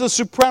not just the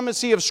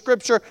supremacy of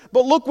Scripture,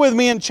 but look with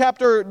me in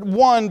chapter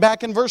 1,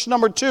 back in verse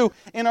number 2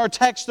 in our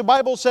text. The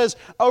Bible says,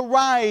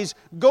 "Arise,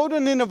 go to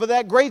Nineveh,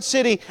 that great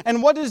city."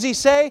 And what does He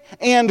say?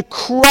 "And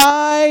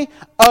cry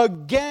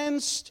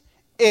against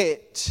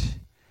it."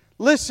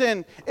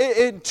 Listen,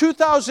 in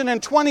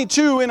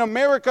 2022 in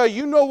America,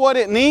 you know what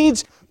it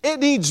needs? It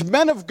needs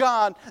men of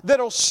God that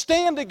will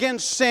stand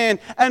against sin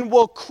and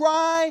will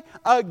cry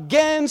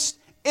against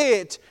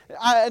it.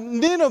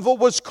 Nineveh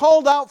was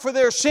called out for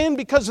their sin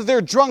because of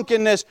their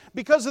drunkenness,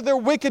 because of their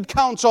wicked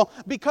counsel,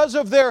 because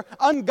of their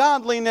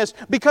ungodliness,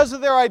 because of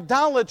their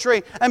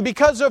idolatry, and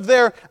because of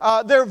their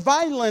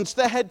violence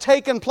that had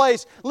taken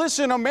place.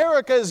 Listen,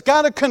 America has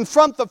got to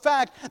confront the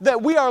fact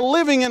that we are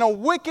living in a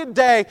wicked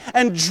day,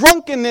 and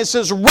drunkenness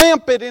is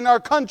rampant in our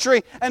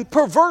country, and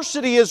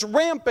perversity is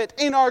rampant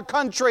in our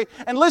country.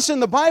 And listen,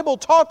 the Bible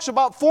talks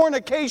about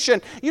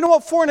fornication. You know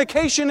what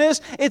fornication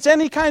is? It's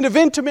any kind of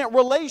intimate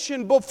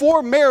relation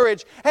before marriage.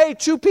 Hey,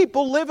 two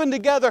people living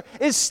together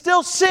is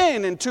still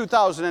sin in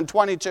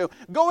 2022.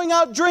 Going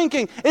out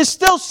drinking is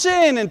still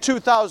sin in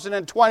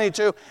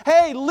 2022.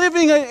 Hey,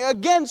 living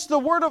against the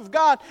Word of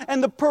God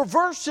and the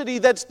perversity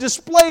that's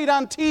displayed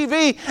on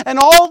TV and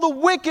all the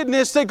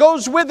wickedness that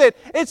goes with it,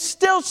 it's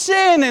still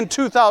sin in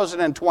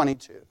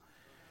 2022.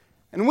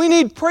 And we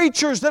need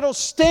preachers that will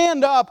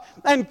stand up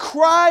and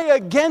cry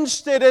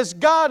against it as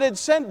God had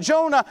sent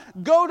Jonah.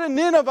 Go to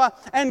Nineveh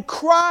and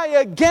cry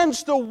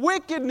against the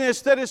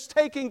wickedness that is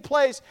taking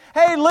place.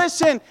 Hey,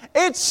 listen,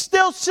 it's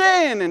still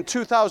sin in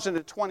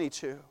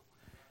 2022.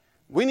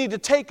 We need to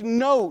take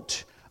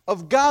note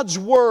of God's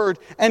Word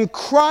and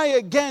cry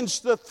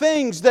against the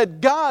things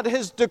that God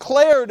has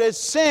declared as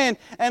sin.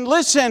 And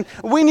listen,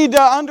 we need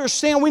to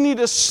understand, we need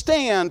to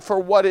stand for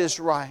what is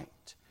right.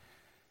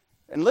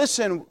 And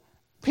listen,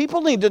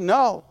 people need to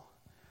know.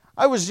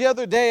 The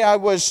other day, I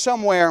was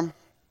somewhere.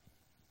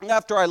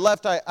 After I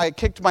left, I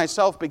kicked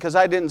myself because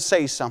I didn't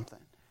say something.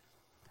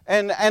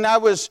 And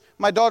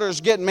my daughter's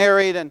getting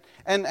married,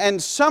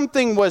 and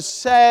something was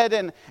said,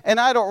 and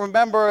I don't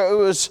remember. It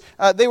was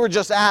they were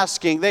just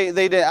asking.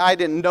 I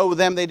didn't know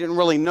them. They didn't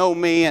really know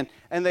me,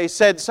 and they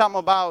said something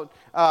about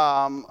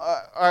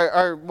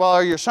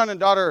are your son and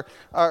daughter,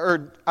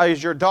 or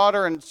is your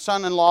daughter and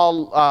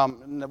son-in-law?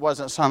 It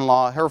wasn't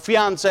son-in-law. Her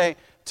fiance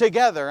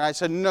together. And I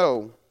said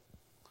no,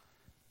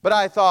 but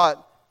I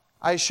thought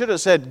I should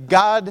have said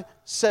God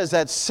says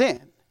that's sin.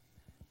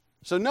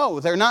 So no,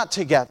 they're not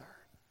together.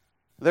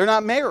 They're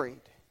not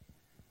married.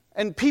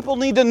 And people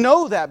need to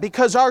know that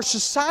because our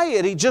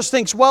society just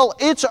thinks, well,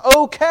 it's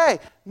okay.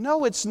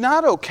 No, it's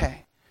not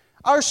okay.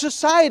 Our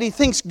society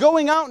thinks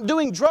going out and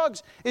doing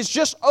drugs is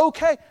just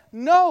okay.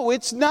 No,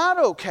 it's not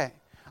okay.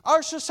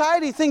 Our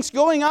society thinks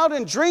going out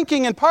and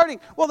drinking and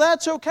partying, well,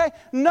 that's okay.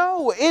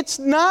 No, it's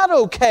not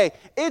okay.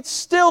 It's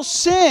still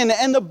sin,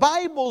 and the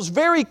Bible's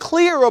very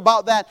clear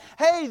about that.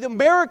 Hey,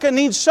 America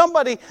needs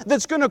somebody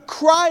that's going to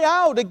cry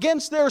out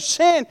against their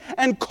sin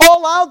and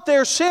call out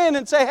their sin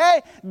and say,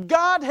 hey,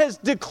 God has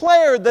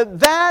declared that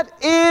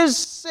that is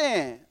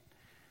sin.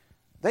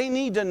 They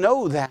need to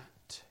know that.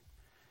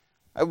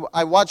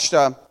 I watched,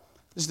 this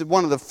is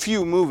one of the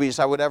few movies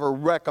I would ever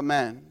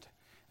recommend.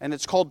 And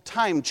it's called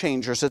Time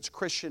Changers. It's a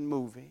Christian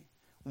movie.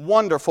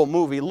 Wonderful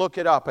movie. Look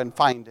it up and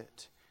find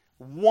it.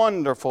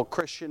 Wonderful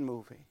Christian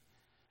movie.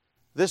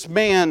 This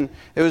man,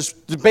 it was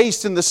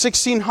based in the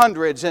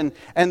 1600s,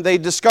 and they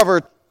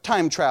discover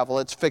time travel.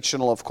 It's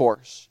fictional, of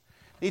course.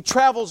 He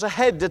travels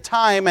ahead to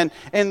time and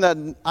in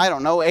the,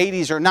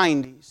 80s or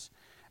 90s.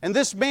 And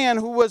this man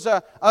who was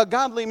a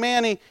godly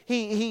man,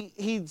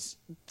 he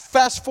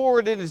fast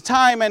forwarded in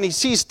time and he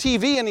sees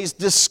TV and he's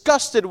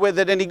disgusted with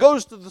it. And he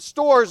goes to the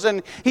stores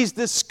and he's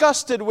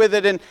disgusted with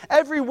it. And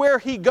everywhere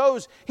he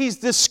goes, he's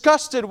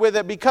disgusted with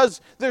it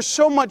because there's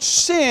so much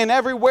sin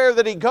everywhere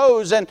that he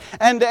goes. And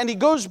he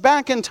goes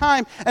back in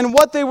time. And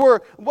what they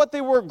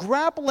were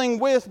grappling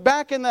with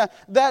back in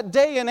that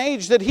day and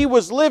age that he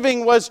was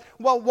living was,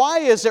 well, why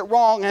is it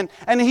wrong?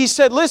 And he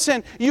said,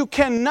 listen, you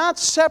cannot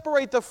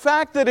separate the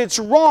fact that it's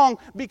wrong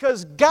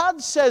because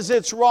God says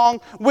it's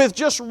wrong with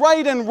just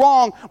right and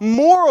wrong.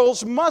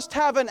 Morals must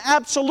have an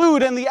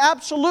absolute, and the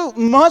absolute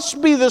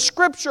must be the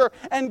Scripture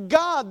and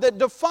God that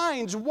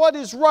defines what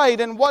is right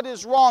and what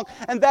is wrong.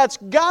 And that's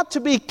got to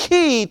be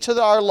key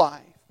to our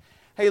life.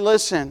 Hey,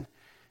 listen,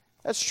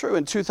 that's true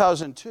in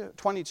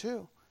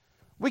 2022.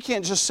 We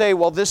can't just say,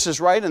 well, this is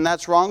right and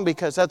that's wrong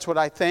because that's what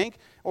I think.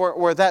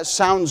 Or that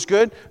sounds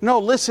good. No,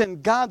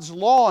 listen, God's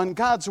law and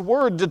God's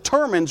Word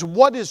determines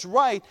what is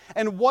right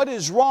and what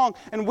is wrong.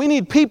 And we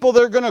need people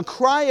that are going to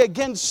cry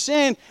against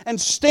sin and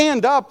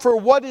stand up for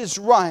what is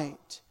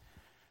right.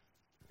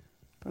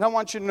 But I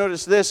want you to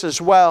notice this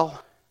as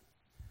well.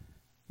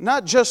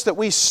 Not just that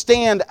we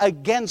stand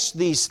against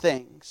these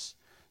things.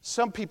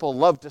 Some people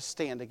love to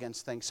stand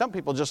against things. Some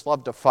people just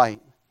love to fight.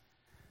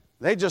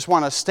 They just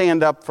want to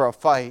stand up for a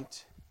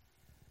fight.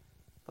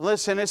 But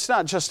listen, it's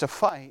not just a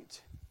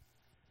fight.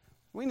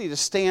 We need to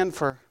stand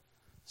for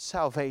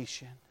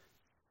salvation.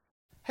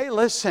 Hey,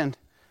 listen,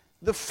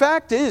 the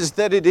fact is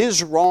that it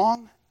is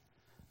wrong,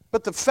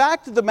 but the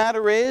fact of the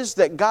matter is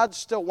that God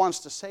still wants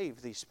to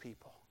save these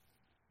people.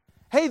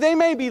 Hey, they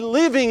may be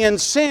living in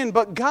sin,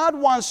 but God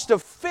wants to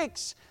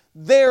fix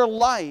their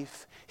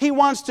life. He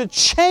wants to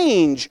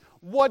change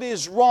what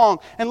is wrong.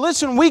 And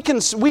listen, we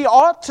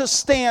ought to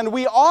stand,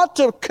 we ought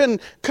to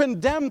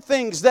condemn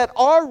things that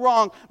are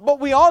wrong, but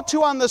we ought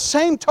to on the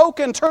same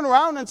token turn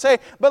around and say,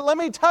 but let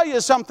me tell you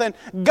something,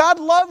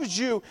 God loves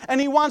you and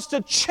He wants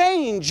to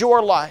change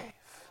your life.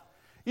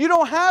 You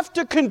don't have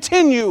to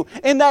continue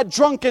in that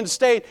drunken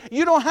state.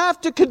 You don't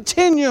have to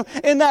continue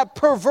in that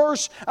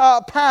perverse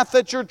path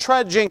that you're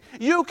trudging.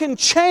 You can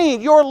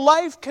change. Your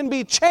life can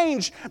be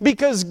changed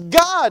because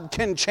God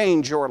can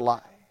change your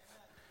life.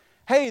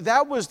 Hey,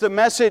 that was the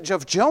message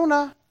of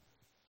Jonah.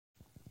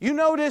 You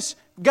notice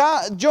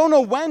Jonah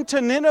went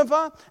to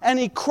Nineveh and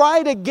he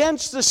cried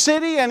against the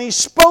city and he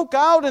spoke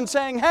out and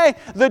saying, hey,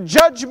 the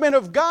judgment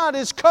of God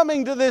is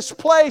coming to this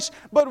place.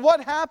 But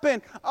what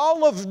happened?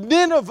 All of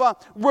Nineveh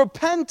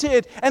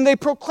repented and they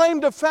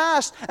proclaimed a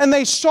fast and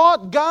they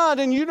sought God.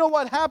 And you know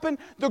what happened?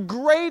 The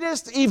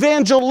greatest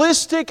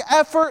evangelistic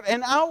effort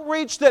and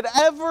outreach that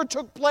ever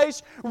took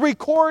place,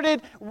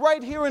 recorded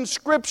right here in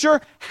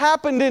Scripture,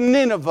 happened in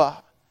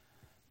Nineveh.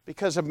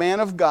 Because a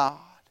man of God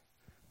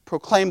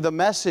proclaimed the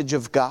message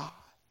of God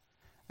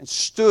and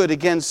stood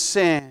against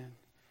sin.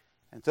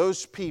 And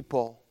those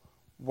people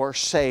were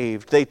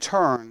saved. They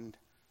turned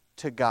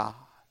to God.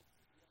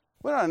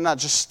 We're not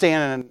just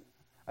standing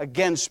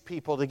against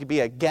people to be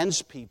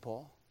against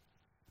people.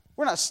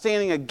 We're not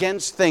standing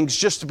against things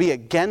just to be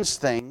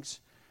against things.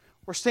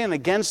 We're standing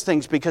against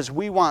things because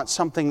we want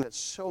something that's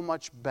so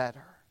much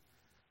better.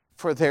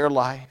 for their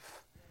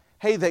life.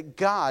 Hey, that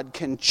God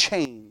can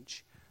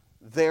change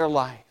their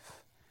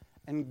life.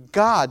 And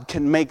God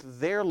can make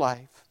their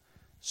life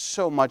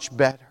so much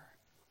better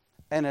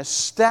and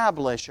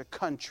establish a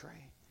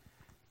country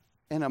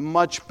in a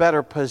much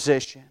better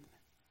position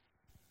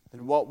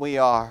than what we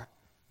are.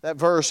 That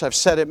verse, I've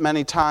said it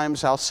many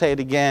times, I'll say it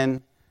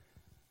again.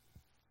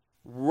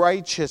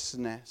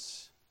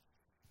 Righteousness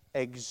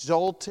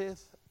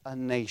exalteth a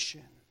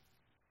nation.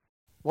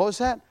 What was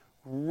that?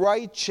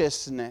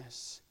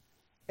 Righteousness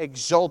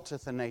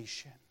exalteth a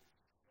nation.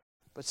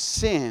 But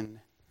sin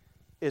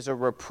is a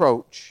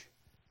reproach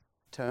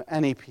to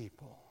any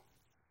people.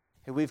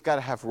 Hey, we've got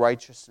to have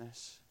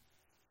righteousness.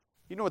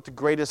 You know what the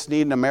greatest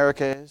need in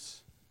America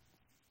is?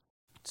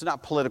 It's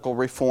not political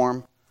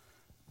reform.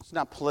 It's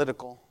not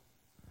political.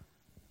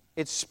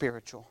 It's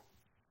spiritual.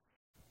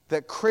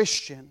 That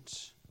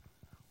Christians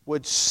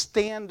would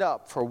stand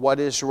up for what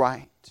is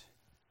right.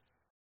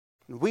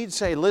 And we'd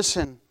say,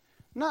 listen,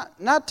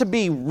 not to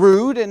be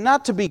rude and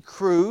not to be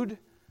crude,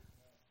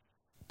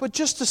 but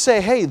just to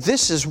say, hey,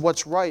 this is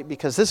what's right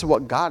because this is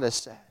what God has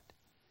said.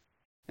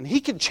 And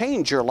He can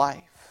change your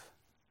life.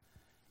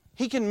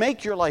 He can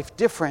make your life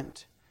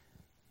different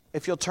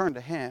if you'll turn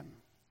to Him.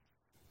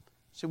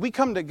 See, we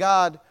come to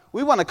God,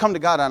 we want to come to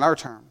God on our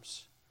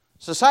terms.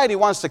 Society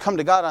wants to come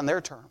to God on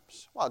their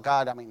terms. Well,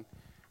 God,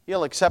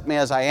 You'll accept me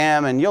as I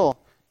am, and it'll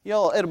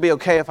be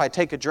okay if I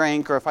take a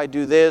drink or if I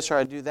do this or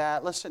I do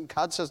that. Listen,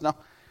 God says, no,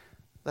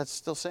 that's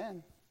still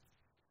sin.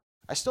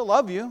 I still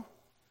love you.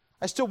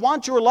 I still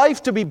want your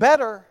life to be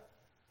better.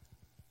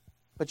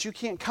 But you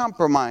can't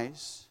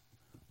compromise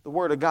the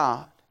Word of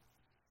God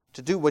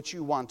to do what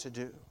you want to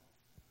do.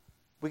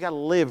 We got to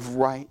live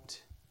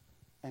right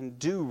and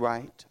do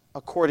right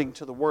according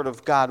to the Word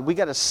of God. We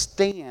got to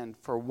stand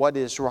for what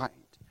is right.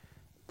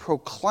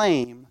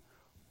 Proclaim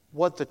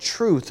what the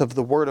truth of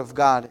the Word of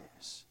God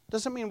is.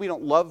 Doesn't mean we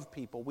don't love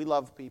people. We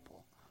love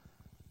people.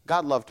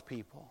 God loved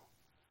people.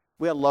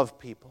 We love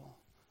people.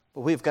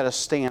 But we've got to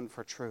stand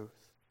for truth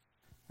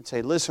and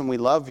say, listen, we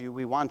love you.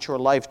 We want your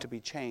life to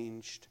be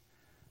changed.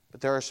 But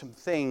there are some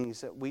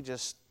things that we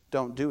just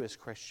don't do as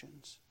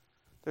Christians.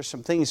 There's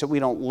some things that we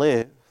don't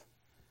live.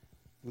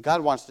 And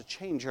God wants to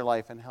change your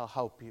life, and He'll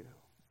help you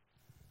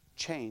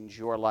change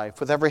your life.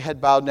 With every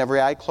head bowed and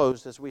every eye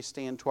closed as we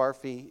stand to our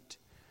feet.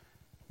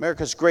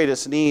 America's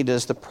greatest need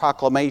is the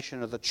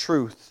proclamation of the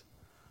truth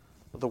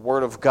of the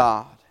Word of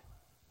God.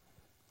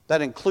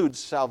 That includes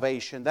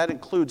salvation. That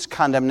includes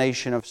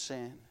condemnation of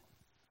sin.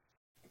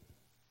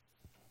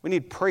 We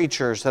need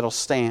preachers that'll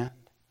stand.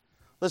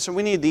 Listen,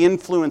 we need the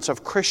influence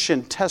of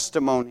Christian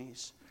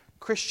testimonies,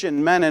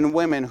 Christian men and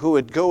women who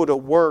would go to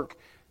work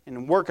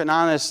and work an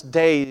honest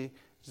day's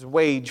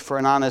wage for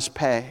an honest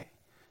pay,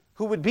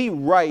 who would be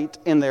right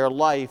in their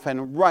life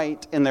and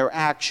right in their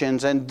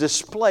actions and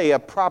display a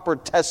proper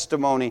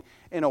testimony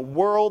in a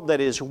world that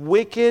is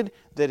wicked,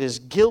 that is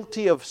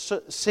guilty of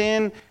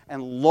sin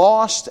and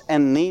lost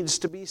and needs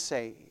to be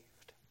saved.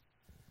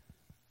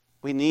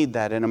 We need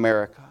that in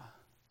America.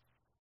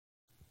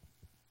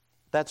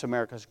 That's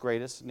America's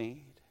greatest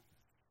need.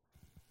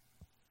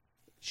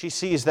 She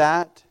sees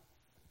that,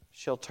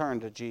 she'll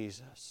turn to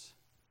Jesus.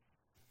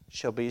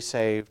 She'll be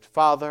saved.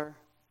 Father,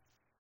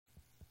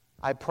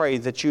 I pray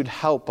that you'd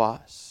help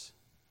us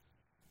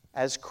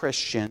as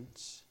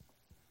Christians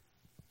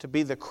to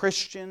be the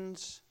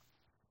Christians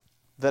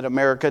that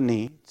America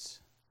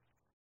needs.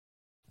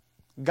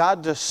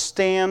 God, to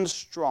stand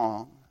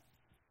strong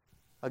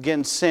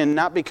against sin,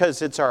 not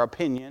because it's our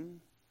opinion,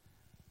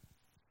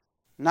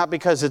 not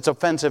because it's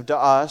offensive to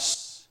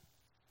us,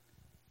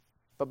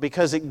 but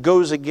because it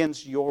goes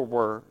against your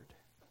word.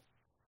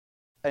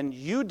 And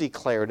you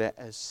declared it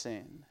as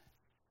sin.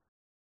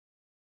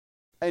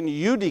 And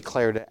you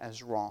declared it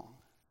as wrong.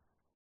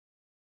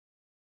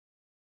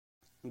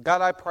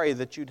 God, I pray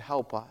that you'd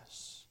help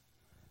us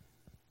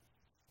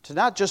to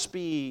not just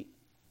be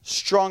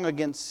strong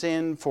against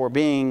sin for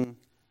being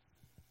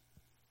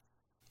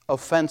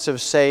offensive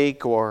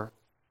sake or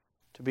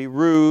to be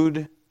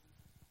rude,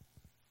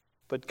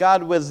 but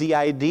God, with the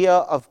idea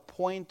of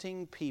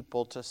pointing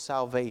people to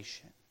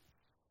salvation,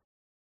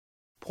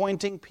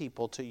 pointing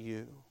people to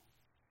you,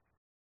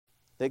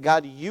 that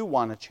God, you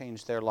want to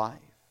change their life.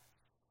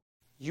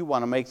 You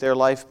want to make their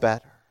life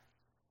better.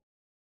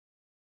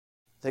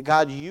 That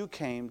God, you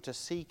came to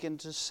seek and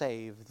to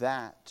save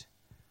that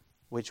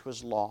which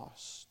was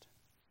lost.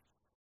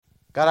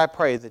 God, I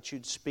pray that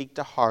you'd speak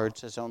to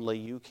hearts as only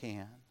you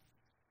can.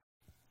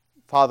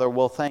 Father,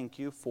 we'll thank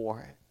you for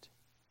it.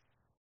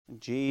 In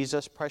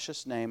Jesus'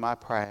 precious name I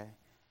pray.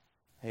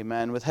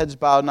 Amen. With heads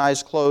bowed and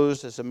eyes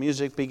closed as the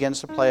music begins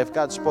to play, if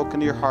God's spoken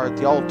to your heart,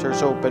 the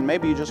altar's open.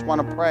 Maybe you just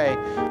want to pray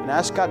and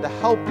ask God to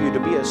help you to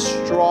be a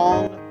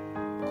strong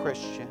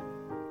Christian.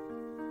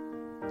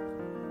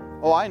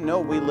 Oh, I know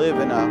we live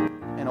in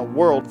a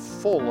world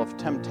full of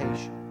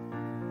temptation.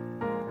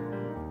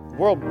 The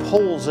world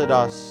pulls at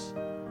us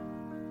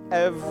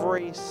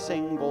every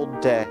single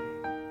day.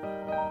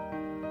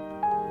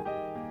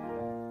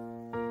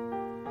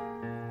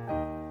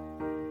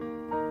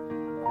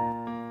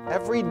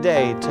 every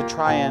day to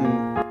try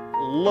and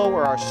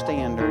lower our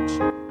standards,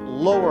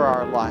 lower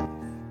our life,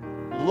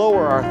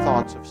 lower our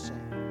thoughts of sin.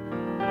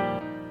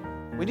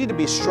 We need to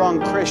be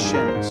strong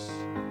Christians.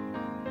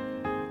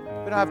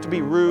 We don't have to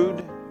be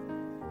rude.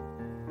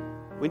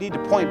 We need to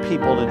point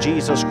people to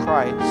Jesus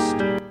Christ.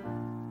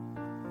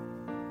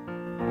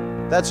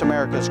 That's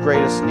America's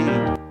greatest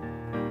need.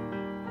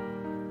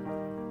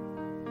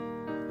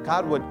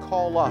 God would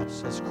call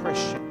us as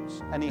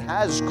Christians, and He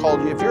has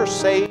called you. If you're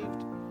saved,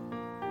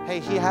 hey,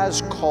 He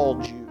has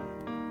called you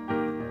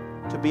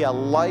to be a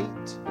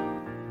light,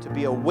 to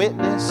be a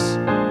witness.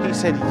 He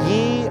said,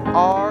 ye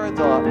are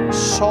the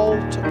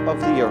salt of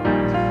the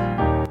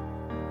earth.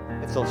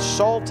 If the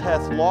salt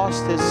hath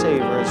lost his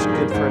savor, it's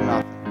good for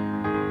nothing.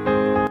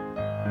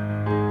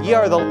 Ye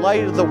are the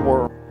light of the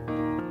world.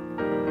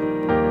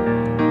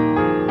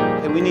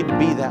 Hey, we need to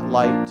be that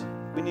light.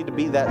 We need to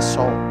be that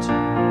salt.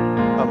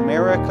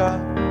 America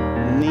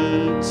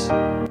needs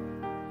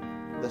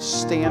the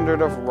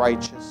standard of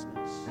righteousness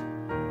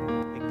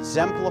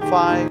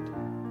exemplified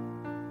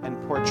and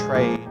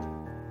portrayed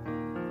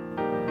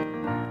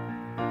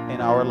in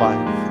our life.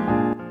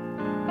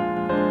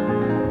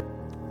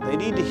 They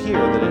need to hear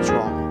that it's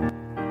wrong.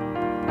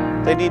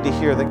 They need to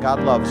hear that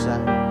God loves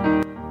them.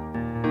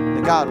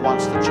 That God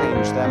wants to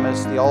change them.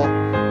 As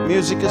the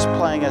music is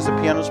playing, as the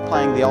piano is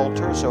playing, the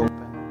altar is open.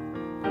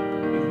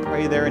 You can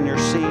pray there in your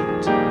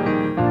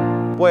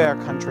seat. Boy, our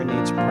country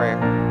needs prayer.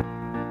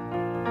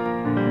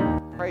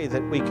 Pray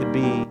that we could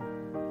be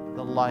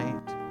the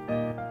light,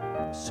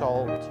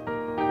 salt,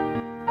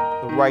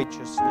 the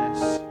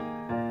righteousness,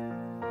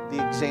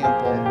 the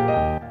example,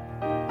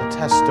 the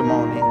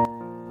testimony